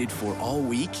you've waited for all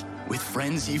week with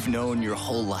friends you've known your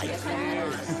whole life.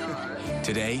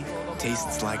 Today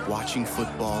tastes like watching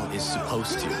football is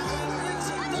supposed to.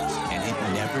 And it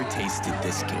never tasted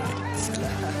this good.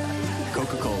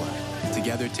 Coca-Cola.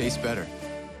 Together tastes better.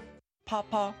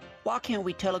 Papa, why can't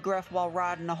we telegraph while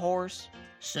riding a horse?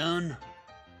 Son,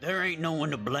 there ain't no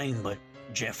one to blame but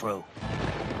Jeffro.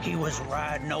 He was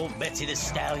riding old Betsy the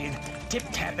Stallion,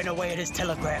 tip-tapping away at his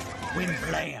telegraph, when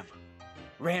blam!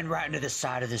 Ran right into the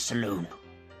side of the saloon.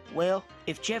 Well,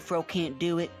 if Jeffro can't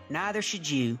do it, neither should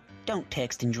you. Don't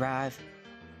text and drive.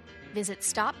 Visit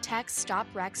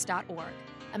StopTextStopWrecks.org.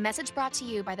 A message brought to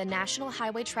you by the National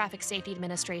Highway Traffic Safety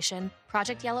Administration,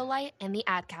 Project Yellow Light, and the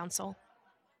Ad Council.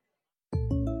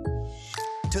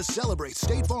 To celebrate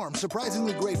State Farm's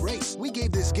surprisingly great race, we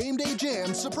gave this game day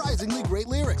jam surprisingly great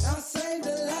lyrics. I saved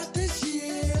a lot this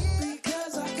year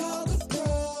because I called the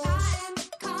pros. I am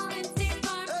calling State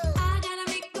Farm. I gotta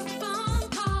make a phone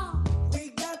call.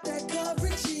 We got that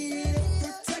coverage here.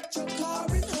 Protect your car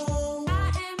and home. I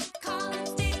am calling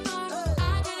State Farm.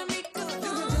 I gotta make a phone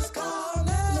call. You can just call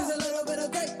now. There's a little bit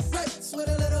of great race with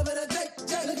a little bit of great.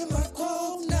 Look at my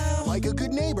quote now. Like a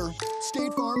good neighbor,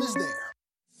 State Farm is there.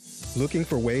 Looking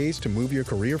for ways to move your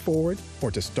career forward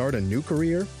or to start a new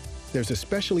career? There's a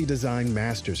specially designed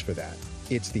master's for that.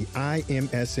 It's the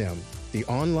IMSM, the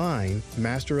online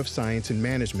Master of Science in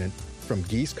Management from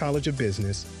Geese College of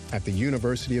Business at the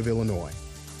University of Illinois.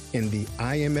 In the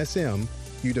IMSM,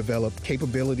 you develop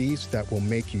capabilities that will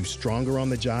make you stronger on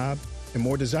the job and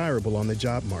more desirable on the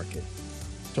job market.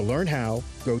 To learn how,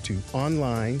 go to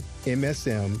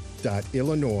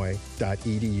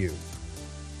onlinemsm.illinois.edu.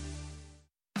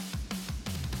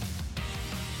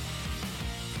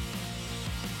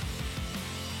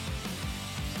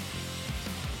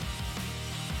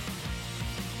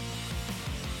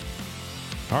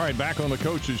 All right, back on the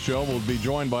Coaches Show. We'll be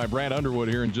joined by Brad Underwood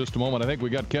here in just a moment. I think we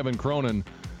got Kevin Cronin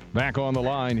back on the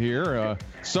line here.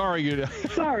 Sorry,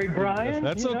 Sorry, Brian.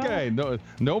 That's okay.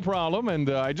 No problem. And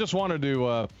I just wanted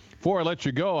to, before I let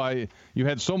you go, you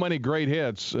had so many great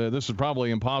hits. This is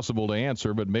probably impossible to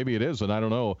answer, but maybe it isn't. I don't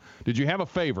know. Did you have a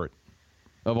favorite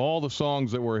of all the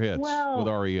songs that were hits with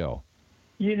REO?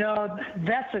 You know,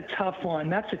 that's a tough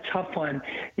one.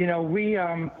 You know, we,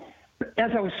 as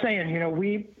I was saying, you know,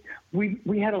 we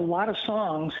had a lot of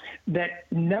songs that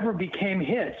never became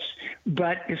hits,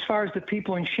 but as far as the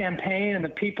people in Champaign and the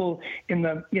people in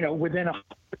the, you know, within a...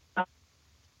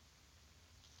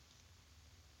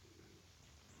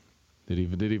 Did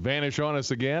he vanish on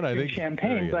us again? I think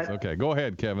Champaign, but okay. Go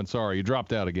ahead, Kevin. Sorry, you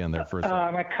dropped out again there for a second.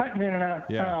 Am I cutting in and out?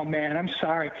 Yeah. Oh man, I'm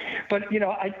sorry, but you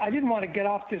know, I didn't want to get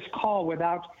off this call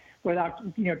without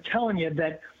you know telling you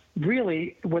that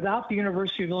really without the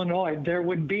University of Illinois there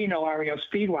would be no REO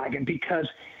Speedwagon, because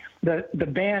the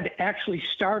band actually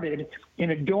started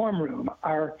in a dorm room.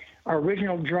 Our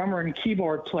original drummer and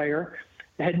keyboard player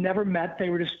had never met. They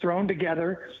were just thrown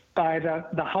together by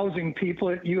the housing people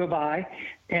at U of I.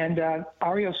 And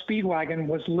REO Speedwagon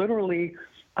was literally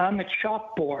on the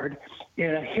chalkboard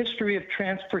in a history of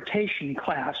transportation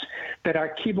class that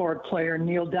our keyboard player,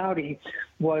 Neil Dowdy,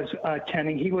 was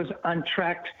attending. He was on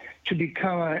track to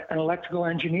become an electrical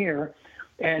engineer,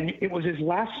 and it was his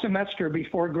last semester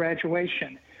before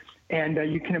graduation. And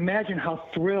you can imagine how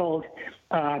thrilled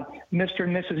Mr.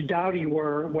 and Mrs. Dowdy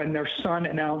were when their son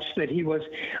announced that he was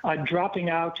dropping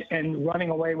out and running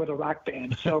away with a rock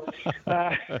band. So,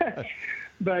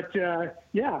 but that's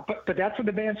where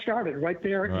the band started, right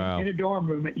there in a dorm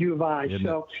room at U of I.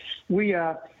 So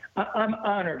I'm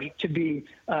honored to be,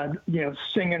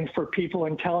 singing for people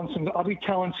and I'll be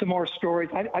telling some more stories.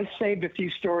 I saved a few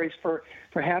stories for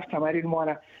halftime. I didn't want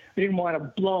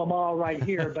to blow them all right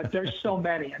here, but there's so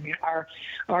many. I mean,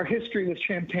 our history with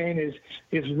Champaign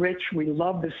is rich. We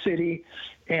love the city,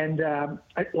 and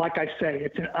like I say,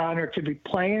 it's an honor to be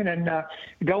playing. And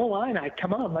go Illini!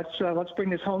 Come on, let's bring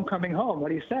this homecoming home. What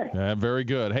do you say? Very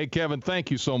good. Hey, Kevin,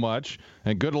 thank you so much,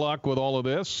 and good luck with all of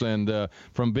this. And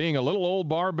from being a little old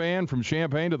bar band from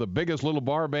Champaign to the biggest little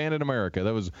bar band in America,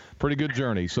 that was a pretty good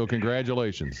journey. So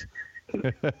congratulations.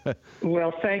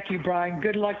 Well, thank you, Brian.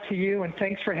 Good luck to you, and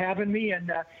thanks for having me,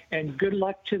 and good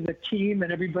luck to the team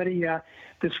and everybody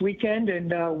this weekend,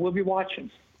 and we'll be watching.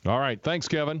 All right. Thanks,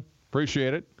 Kevin.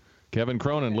 Appreciate it. Kevin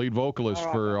Cronin, lead vocalist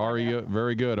for REO.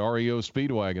 Very good. REO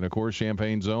Speedwagon, of course,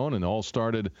 Champaign's own, and all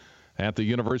started at the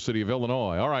University of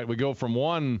Illinois. All right, we go from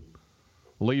one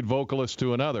lead vocalist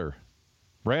to another.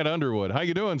 Brad Underwood, how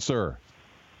you doing, sir?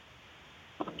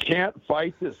 Can't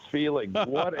fight this feeling.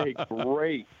 What a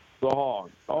great song.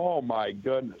 Oh, my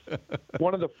goodness.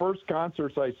 One of the first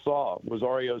concerts I saw was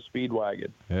REO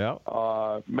Speedwagon. Yeah.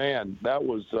 Man, that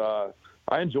was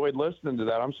I enjoyed listening to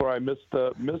that. I'm sorry I missed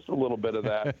a little bit of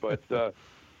that. But, that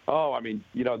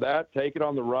Take It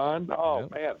on the Run. Oh,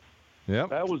 man. Yep.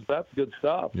 That's good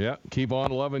stuff. Yeah. Keep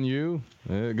on Loving You.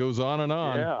 It goes on and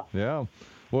on. Yeah.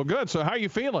 Well, good. So how you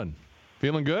feeling?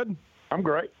 Feeling good? I'm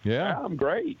great. Yeah. I'm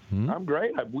great. Mm-hmm. I'm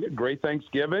great. We had a great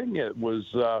Thanksgiving. It was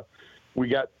we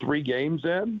got 3 games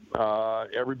in.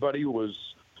 Everybody was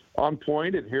on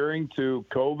point, adhering to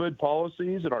COVID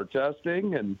policies and our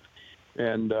testing, and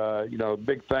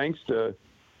big thanks to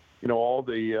all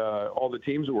the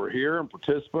teams that were here and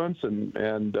participants, and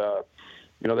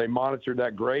they monitored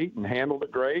that great and handled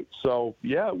it great. So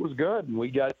yeah, it was good, and we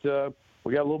got a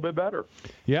little bit better.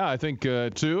 Yeah, I think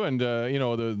too, and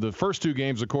the first 2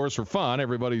 games, of course, were fun.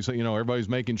 Everybody's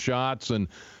making shots, and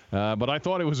but I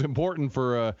thought it was important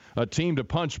for a team to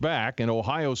punch back, and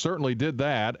Ohio certainly did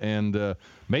that, and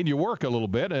made you work a little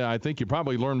bit. And I think you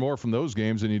probably learned more from those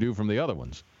games than you do from the other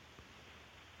ones.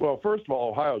 Well, first of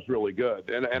all, Ohio's really good,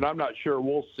 and I'm not sure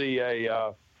we'll see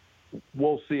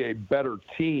a better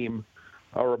team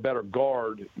or a better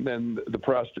guard than the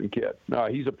Preston kid.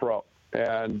 He's a pro,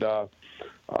 and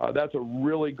that's a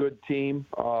really good team.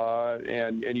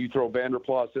 And you throw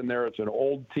Vanderplas in there; it's an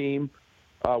old team.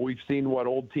 We've seen what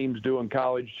old teams do in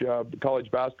college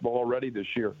basketball already this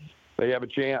year. They have a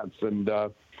chance, and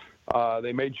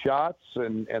they made shots,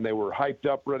 and they were hyped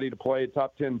up, ready to play a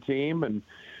top 10 team, and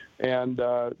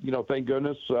thank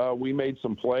goodness we made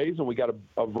some plays, and we got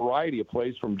a variety of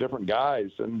plays from different guys,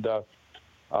 and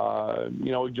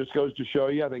it just goes to show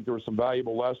you. I think there were some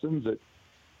valuable lessons that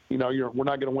we're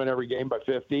not going to win every game by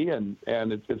 50, and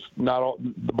it's not all,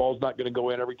 the ball's not going to go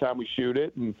in every time we shoot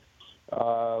it, and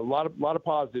a lot of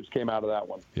positives came out of that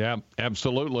one. Yeah,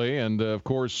 absolutely. And, of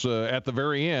course, at the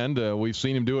very end, we've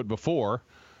seen him do it before.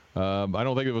 I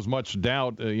don't think there was much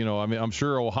doubt. I'm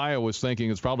sure Ohio was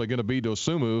thinking it's probably going to be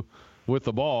Dosunmu with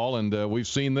the ball, and we've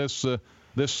seen this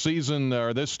season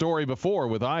or this story before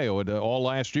with Iowa all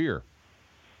last year.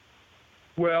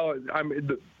 Well, I mean,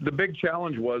 the big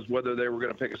challenge was whether they were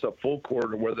going to pick us up full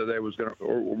court or whether they were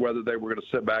going to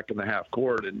sit back in the half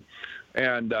court,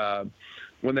 and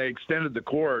when they extended the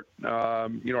court,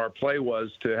 our play was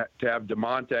to have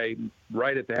DeMonte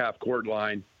right at the half court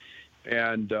line,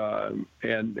 and then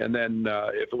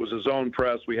if it was a zone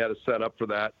press, we had to set up for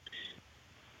that.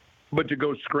 But to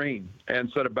go screen and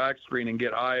set a back screen and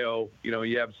get Io,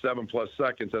 you have 7+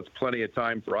 seconds. That's plenty of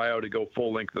time for Io to go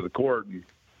full length of the court,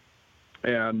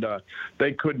 and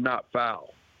they could not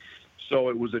foul. So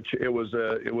it was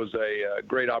a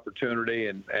great opportunity,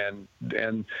 and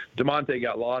DeMonte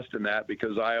got lost in that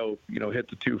because Io hit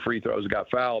the 2 free throws and got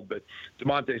fouled. But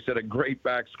DeMonte set a great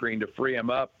back screen to free him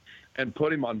up and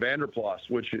put him on Vanderplas,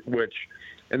 which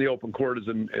in the open court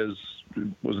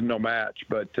was no match.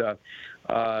 But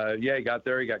he got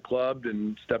there, he got clubbed,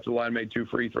 and stepped to the line, made 2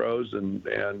 free throws, and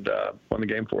won the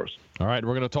game for us. All right,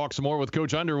 we're going to talk some more with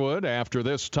Coach Underwood after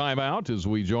this timeout as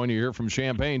we join you here from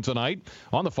Champaign tonight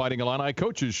on the Fighting Illini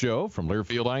Coaches Show from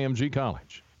Learfield IMG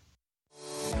College.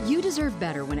 You deserve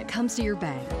better when it comes to your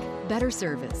bank. Better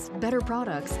service, better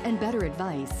products, and better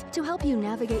advice to help you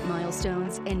navigate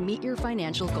milestones and meet your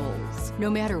financial goals, no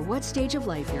matter what stage of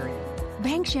life you're in.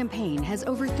 Bank Champaign has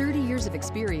over 30 years of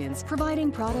experience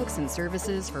providing products and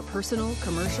services for personal,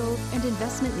 commercial, and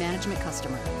investment management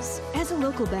customers. As a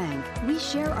local bank, we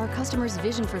share our customers'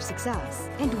 vision for success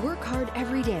and work hard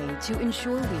every day to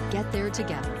ensure we get there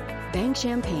together. Bank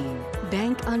Champaign.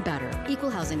 Bank on better.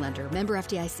 Equal housing lender. Member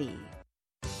FDIC.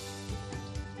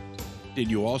 Did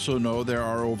you also know there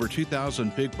are over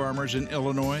 2,000 pig farmers in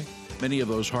Illinois? Many of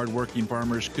those hardworking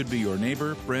farmers could be your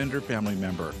neighbor, friend, or family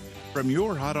member. From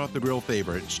your hot-off-the-grill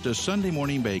favorites to Sunday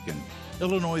morning bacon,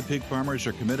 Illinois pig farmers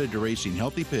are committed to raising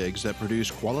healthy pigs that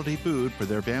produce quality food for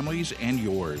their families and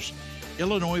yours.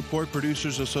 Illinois Pork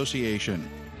Producers Association,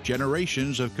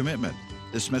 generations of commitment.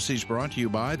 This message brought to you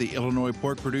by the Illinois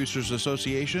Pork Producers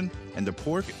Association and the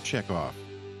Pork Checkoff.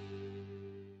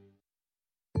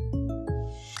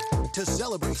 To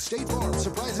celebrate State Farm's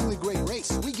surprisingly great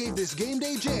race, we gave this game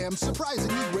day jam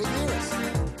surprisingly great lyrics.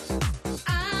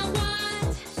 I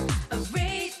want a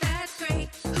race that's great.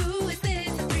 Who is this?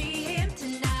 Free him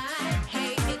tonight.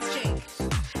 Hey, it's Jake.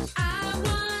 I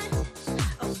want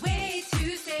a way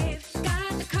to save.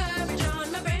 Got the coverage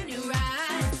on my brand new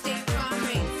ride. State Farm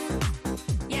race.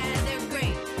 Yeah, they're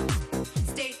great.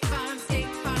 State Farm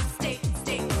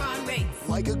race.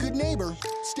 Like a good neighbor,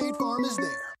 State Farm is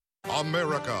there.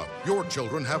 America, your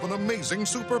children have an amazing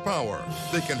superpower.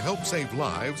 They can help save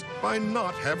lives by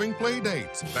not having play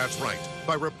dates. That's right.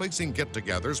 By replacing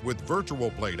get-togethers with virtual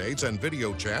play dates and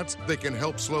video chats, they can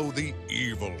help slow the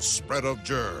evil spread of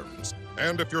germs.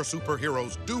 And if your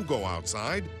superheroes do go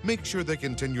outside, make sure they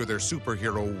continue their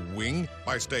superhero wing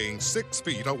by staying 6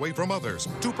 feet away from others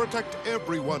to protect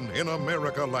everyone in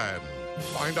America land.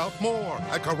 Find out more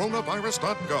at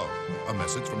coronavirus.gov. A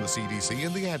message from the CDC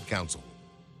and the Ad Council.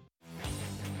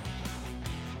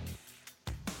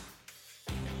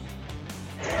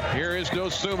 Here is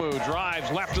Dosunmu,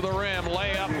 drives left to the rim,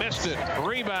 layup, missed it.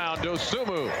 Rebound,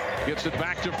 Dosunmu gets it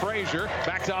back to Frazier,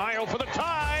 back to Io for the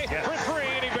tie, for 3,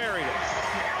 and he buried it.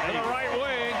 To the right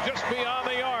wing, just beyond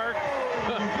the arc.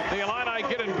 The Illini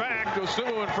get it back.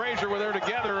 Dosunmu and Frazier were there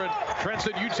together, and Trent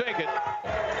said, you take it.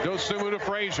 Dosunmu to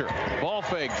Frazier. Ball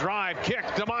fake, drive, kick.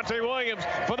 DeMonte Williams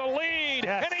for the lead,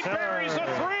 and he buries a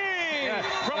 3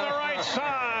 from the right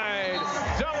side.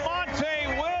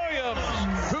 DeMonte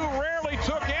Williams, who rarely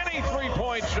took any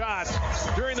three-point shots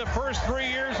during the first 3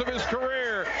 years of his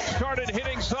career, started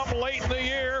hitting some late in the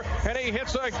year, and he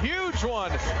hits a huge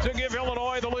one to give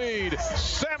Illinois the lead,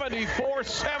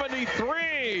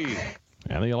 74-73.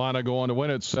 And the Illini go on to win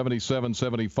it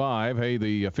 77-75. Hey,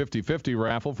 the 50-50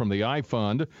 raffle from the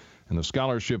iFund and the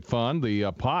Scholarship Fund.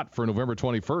 The pot for November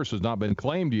 21st has not been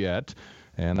claimed yet,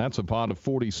 and that's a pot of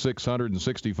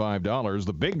 $4,665.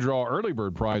 The big draw early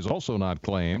bird prize also not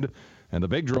claimed, and the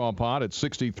big draw pot at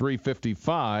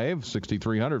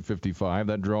 $6,355.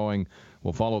 That drawing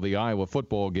will follow the Iowa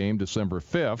football game December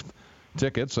 5th.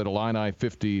 Tickets at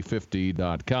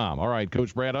Illini5050.com. All right,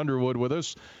 Coach Brad Underwood with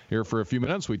us here for a few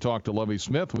minutes. We talked to Lovie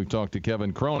Smith. We talked to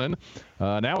Kevin Cronin.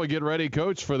 Now we get ready,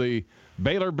 Coach, for the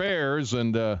Baylor Bears,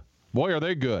 and boy, are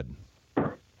they good.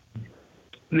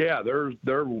 Yeah, they're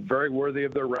very worthy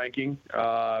of their ranking.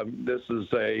 This is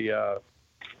a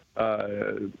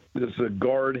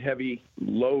guard-heavy,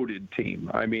 loaded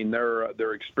team. I mean,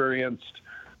 they're experienced.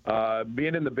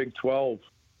 Being in the Big 12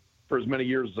 for as many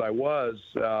years as I was,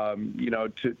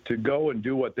 to go and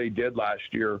do what they did last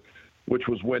year, which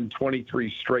was win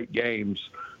 23 straight games,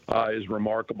 is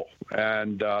remarkable.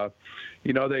 And,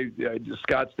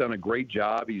 Scott's done a great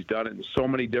job. He's done it in so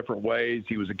many different ways.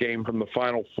 He was a game from the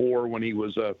Final Four when he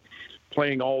was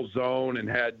playing all zone and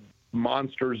had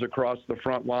monsters across the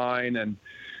front line. And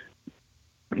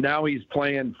now he's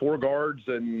playing four guards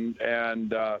and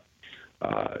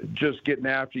just getting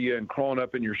after you and crawling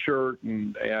up in your shirt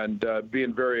and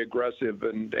being very aggressive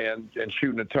and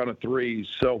shooting a ton of threes.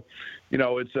 So,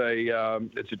 it's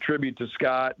a tribute to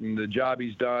Scott and the job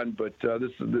he's done. But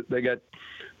they got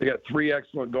three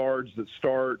excellent guards that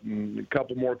start and a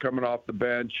couple more coming off the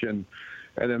bench, and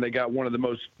then they got one of the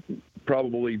most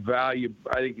probably valuable.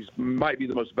 I think might be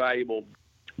the most valuable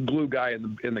glue guy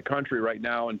in the country right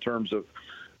now in terms of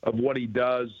what he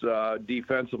does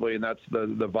defensively, and that's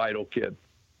the Vital kid.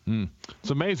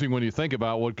 It's amazing when you think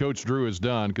about what Coach Drew has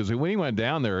done, because when he went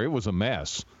down there, it was a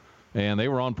mess, and they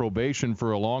were on probation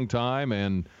for a long time,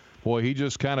 and, boy, he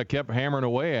just kind of kept hammering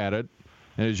away at it,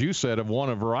 and as you said, have won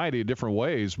a variety of different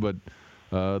ways, but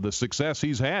the success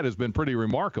he's had has been pretty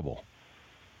remarkable.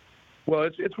 Well,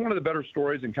 it's one of the better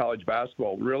stories in college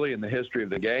basketball, really, in the history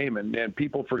of the game, and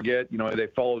people forget, they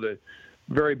followed a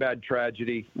very bad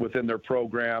tragedy within their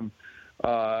program.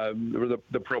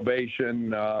 The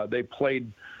probation. They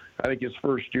played, I think his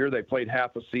first year, they played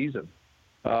half a season.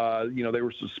 They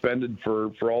were suspended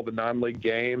for all the non-league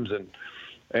games, and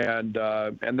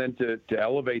then to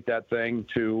elevate that thing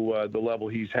to the level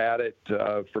he's had it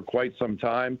for quite some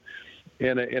time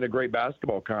in a great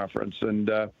basketball conference. And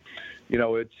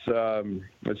it's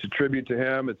a tribute to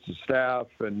him. It's the staff,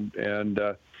 and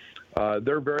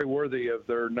they're very worthy of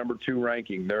their number 2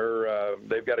 ranking.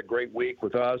 They've got a great week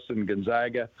with us and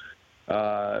Gonzaga,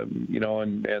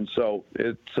 and so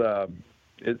it's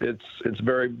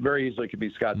very, very easily could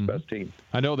be Scott's best team.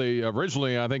 I know they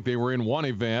originally, I think they were in one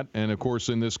event, and of course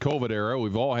in this COVID era,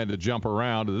 we've all had to jump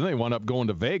around, and then they wound up going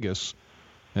to Vegas,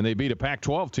 and they beat a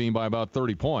Pac-12 team by about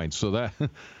 30 points. So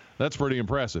that's pretty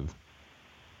impressive.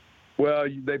 Well,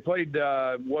 they played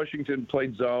Washington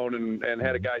played zone and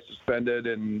had a guy suspended,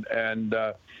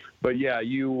 but yeah,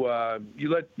 you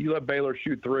let Baylor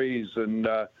shoot threes and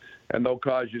they'll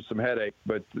cause you some headache.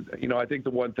 But I think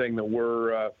the one thing that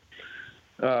we're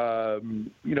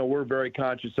very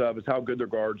conscious of is how good their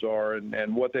guards are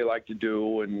and what they like to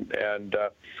do, and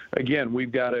again,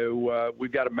 we've got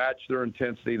to match their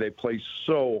intensity. They play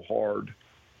so hard.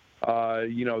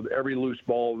 Every loose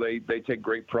ball, they take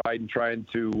great pride in trying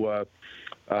to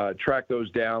track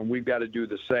those down. We've got to do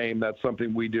the same. That's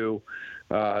something we do.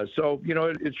 So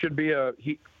it should be a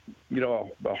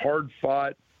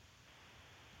hard-fought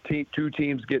two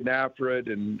teams getting after it,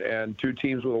 and two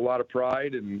teams with a lot of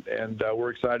pride, and we're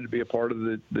excited to be a part of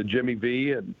the Jimmy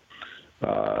V, and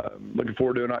looking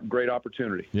forward to a great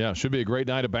opportunity. Yeah, should be a great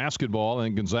night of basketball,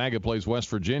 and Gonzaga plays West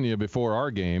Virginia before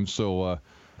our game, so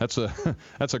that's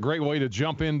a great way to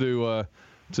jump into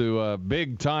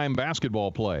big time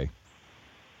basketball play.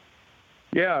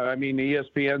 Yeah, I mean,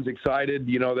 ESPN's excited.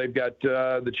 They've got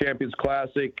the Champions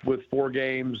Classic with 4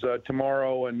 games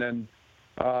tomorrow, and then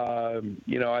I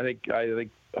think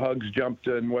Hugs jumped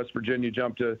and West Virginia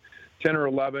jumped to 10 or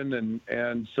 11,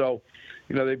 and so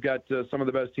they've got some of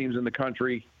the best teams in the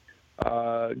country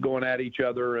going at each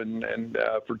other and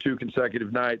for 2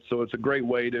 consecutive nights. So it's a great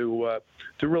way to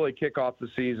really kick off the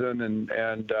season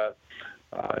and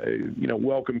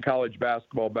welcome college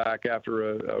basketball back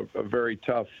after a very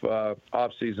tough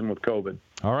off season with COVID.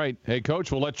 All right. Hey,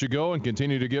 Coach, we'll let you go and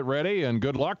continue to get ready, and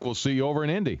good luck. We'll see you over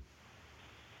in Indy.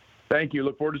 Thank you.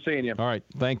 Look forward to seeing you. All right.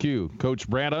 Thank you. Coach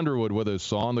Brad Underwood with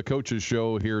us on the Coaches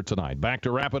Show here tonight. Back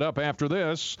to wrap it up after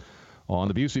this on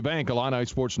the Busey Bank Illini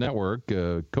Sports Network,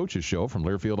 Coaches Show from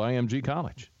Learfield IMG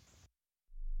College.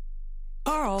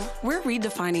 Carl, we're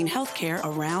redefining healthcare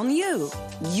around you.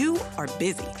 You are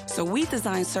busy, so we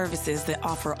design services that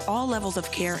offer all levels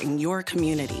of care in your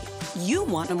community. You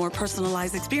want a more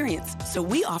personalized experience, so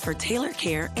we offer tailored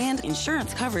care and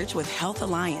insurance coverage with Health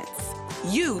Alliance.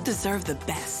 You deserve the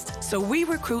best, so we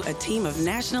recruit a team of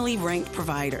nationally ranked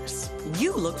providers.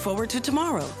 You look forward to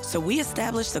tomorrow, so we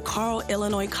established the Carl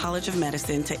Illinois College of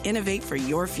Medicine to innovate for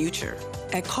your future.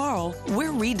 At Carl,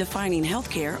 we're redefining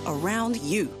healthcare around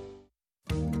you.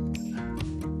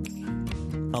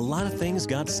 A lot of things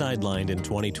got sidelined in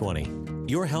 2020.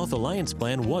 Your Health Alliance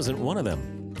plan wasn't one of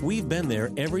them. We've been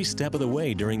there every step of the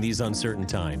way during these uncertain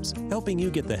times, helping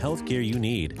you get the health care you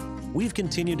need. We've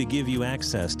continued to give you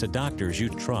access to doctors you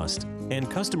trust and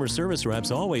customer service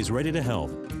reps always ready to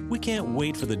help. We can't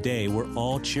wait for the day we're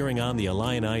all cheering on the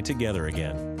Illini together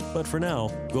again. But for now,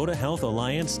 go to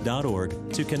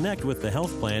healthalliance.org to connect with the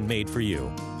health plan made for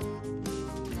you.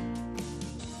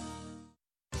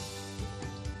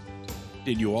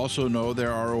 Did you also know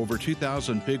there are over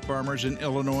 2,000 pig farmers in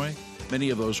Illinois? Many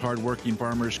of those hardworking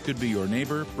farmers could be your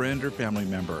neighbor, friend, or family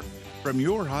member. From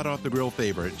your hot-off-the-grill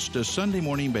favorites to Sunday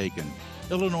morning bacon,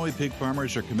 Illinois pig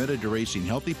farmers are committed to raising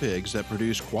healthy pigs that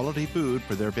produce quality food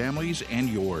for their families and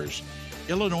yours.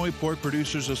 Illinois Pork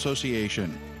Producers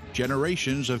Association,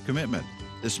 generations of commitment.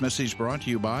 This message brought to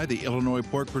you by the Illinois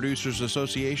Pork Producers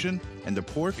Association and the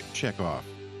Pork Checkoff.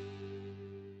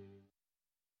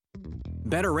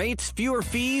 Better rates, fewer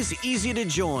fees, easy to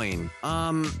join.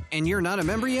 And you're not a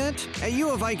member yet? At U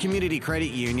of I Community Credit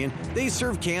Union, they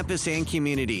serve campus and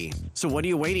community. So what are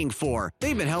you waiting for?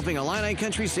 They've been helping Illini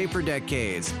Country save for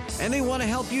decades. And they want to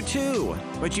help you too.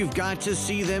 But you've got to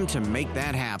see them to make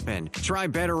that happen. Try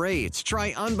better rates.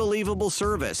 Try unbelievable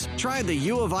service. Try the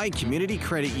U of I Community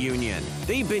Credit Union.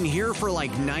 They've been here for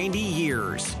like 90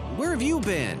 years. Where have you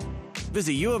been?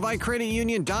 Visit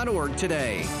uoficreditunion.org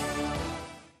today.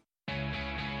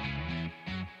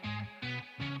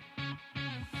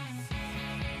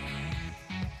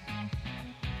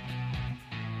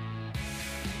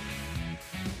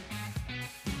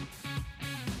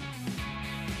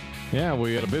 Yeah,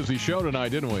 we had a busy show tonight,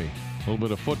 didn't we? A little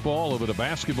bit of football, a little bit of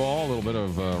basketball, a little bit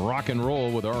of rock and roll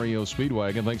with REO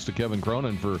Speedwagon. Thanks to Kevin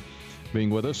Cronin for being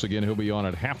with us. Again, he'll be on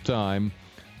at halftime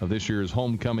of this year's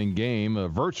homecoming game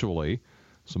virtually.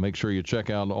 So make sure you check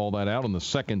out all that out on the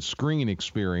second screen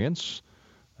experience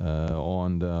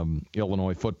on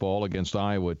Illinois football against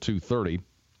Iowa at 2:30.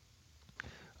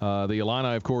 The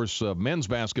Illini, of course, men's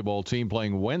basketball team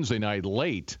playing Wednesday night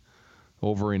late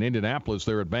over in Indianapolis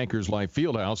there at Bankers Life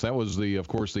Fieldhouse. That was, of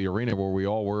course, the arena where we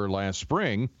all were last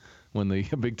spring when the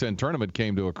Big Ten tournament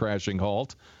came to a crashing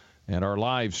halt. And our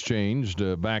lives changed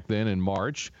back then in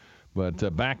March.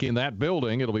 But back in that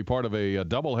building, it'll be part of a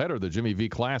doubleheader, the Jimmy V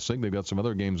Classic. They've got some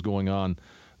other games going on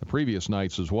the previous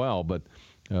nights as well. But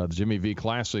the Jimmy V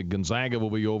Classic, Gonzaga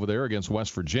will be over there against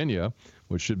West Virginia,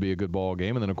 which should be a good ball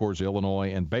game. And then, of course,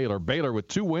 Illinois and Baylor. Baylor with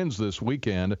 2 wins this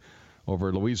weekend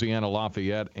over Louisiana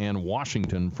Lafayette and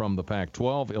Washington from the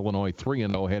Pac-12. Illinois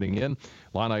 3-0 heading in.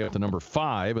 Illini up to number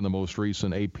 5 in the most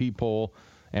recent AP poll.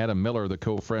 Adam Miller, the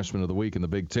co-freshman of the week in the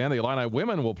Big Ten. The Illini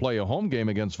women will play a home game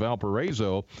against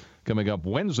Valparaiso coming up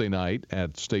Wednesday night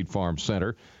at State Farm Center,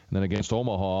 and then against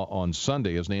Omaha on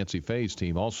Sunday as Nancy Faye's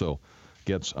team also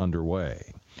gets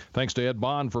underway. Thanks to Ed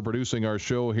Bond for producing our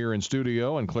show here in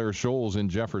studio and Claire Scholes in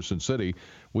Jefferson City.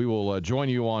 We will join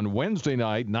you on Wednesday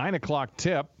night, 9 o'clock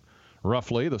tip.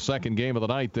 Roughly the second game of the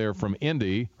night there from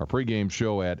Indy. Our pregame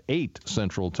show at 8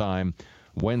 Central Time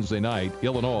Wednesday night,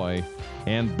 Illinois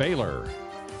and Baylor.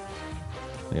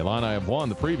 The Illini have won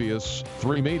the previous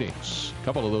 3 meetings. A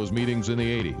couple of those meetings in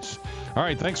the 80s. All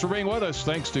right, thanks for being with us.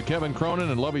 Thanks to Kevin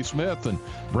Cronin and Lovie Smith and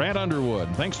Brad Underwood.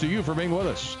 Thanks to you for being with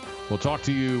us. We'll talk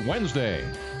to you Wednesday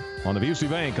on the Busey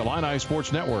Bank Illini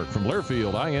Sports Network from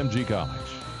Learfield IMG College.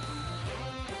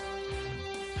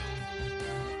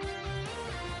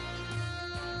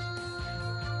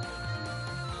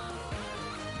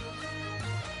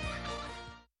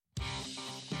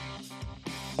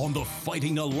 On the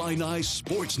Fighting Illini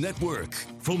Sports Network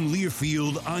from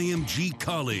Learfield IMG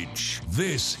College.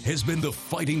 This has been the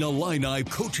Fighting Illini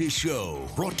Coaches Show,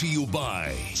 brought to you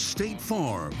by State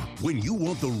Farm. When you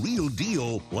want the real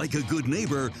deal, like a good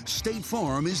neighbor, State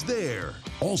Farm is there.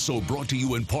 Also brought to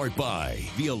you in part by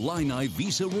the Illini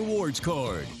Visa Rewards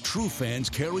Card. True fans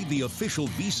carry the official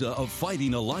visa of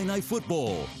Fighting Illini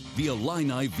football. The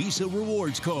Illini Visa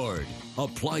Rewards Card.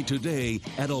 Apply today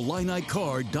at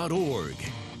IlliniCard.org.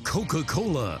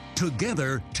 Coca-Cola,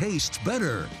 together tastes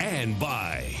better. And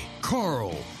by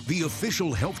Carl, the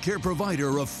official healthcare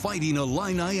provider of Fighting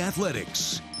Illini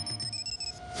Athletics.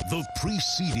 The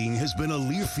preceding has been a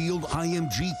Learfield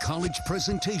IMG College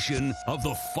presentation of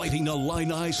the Fighting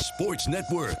Illini Sports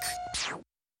Network.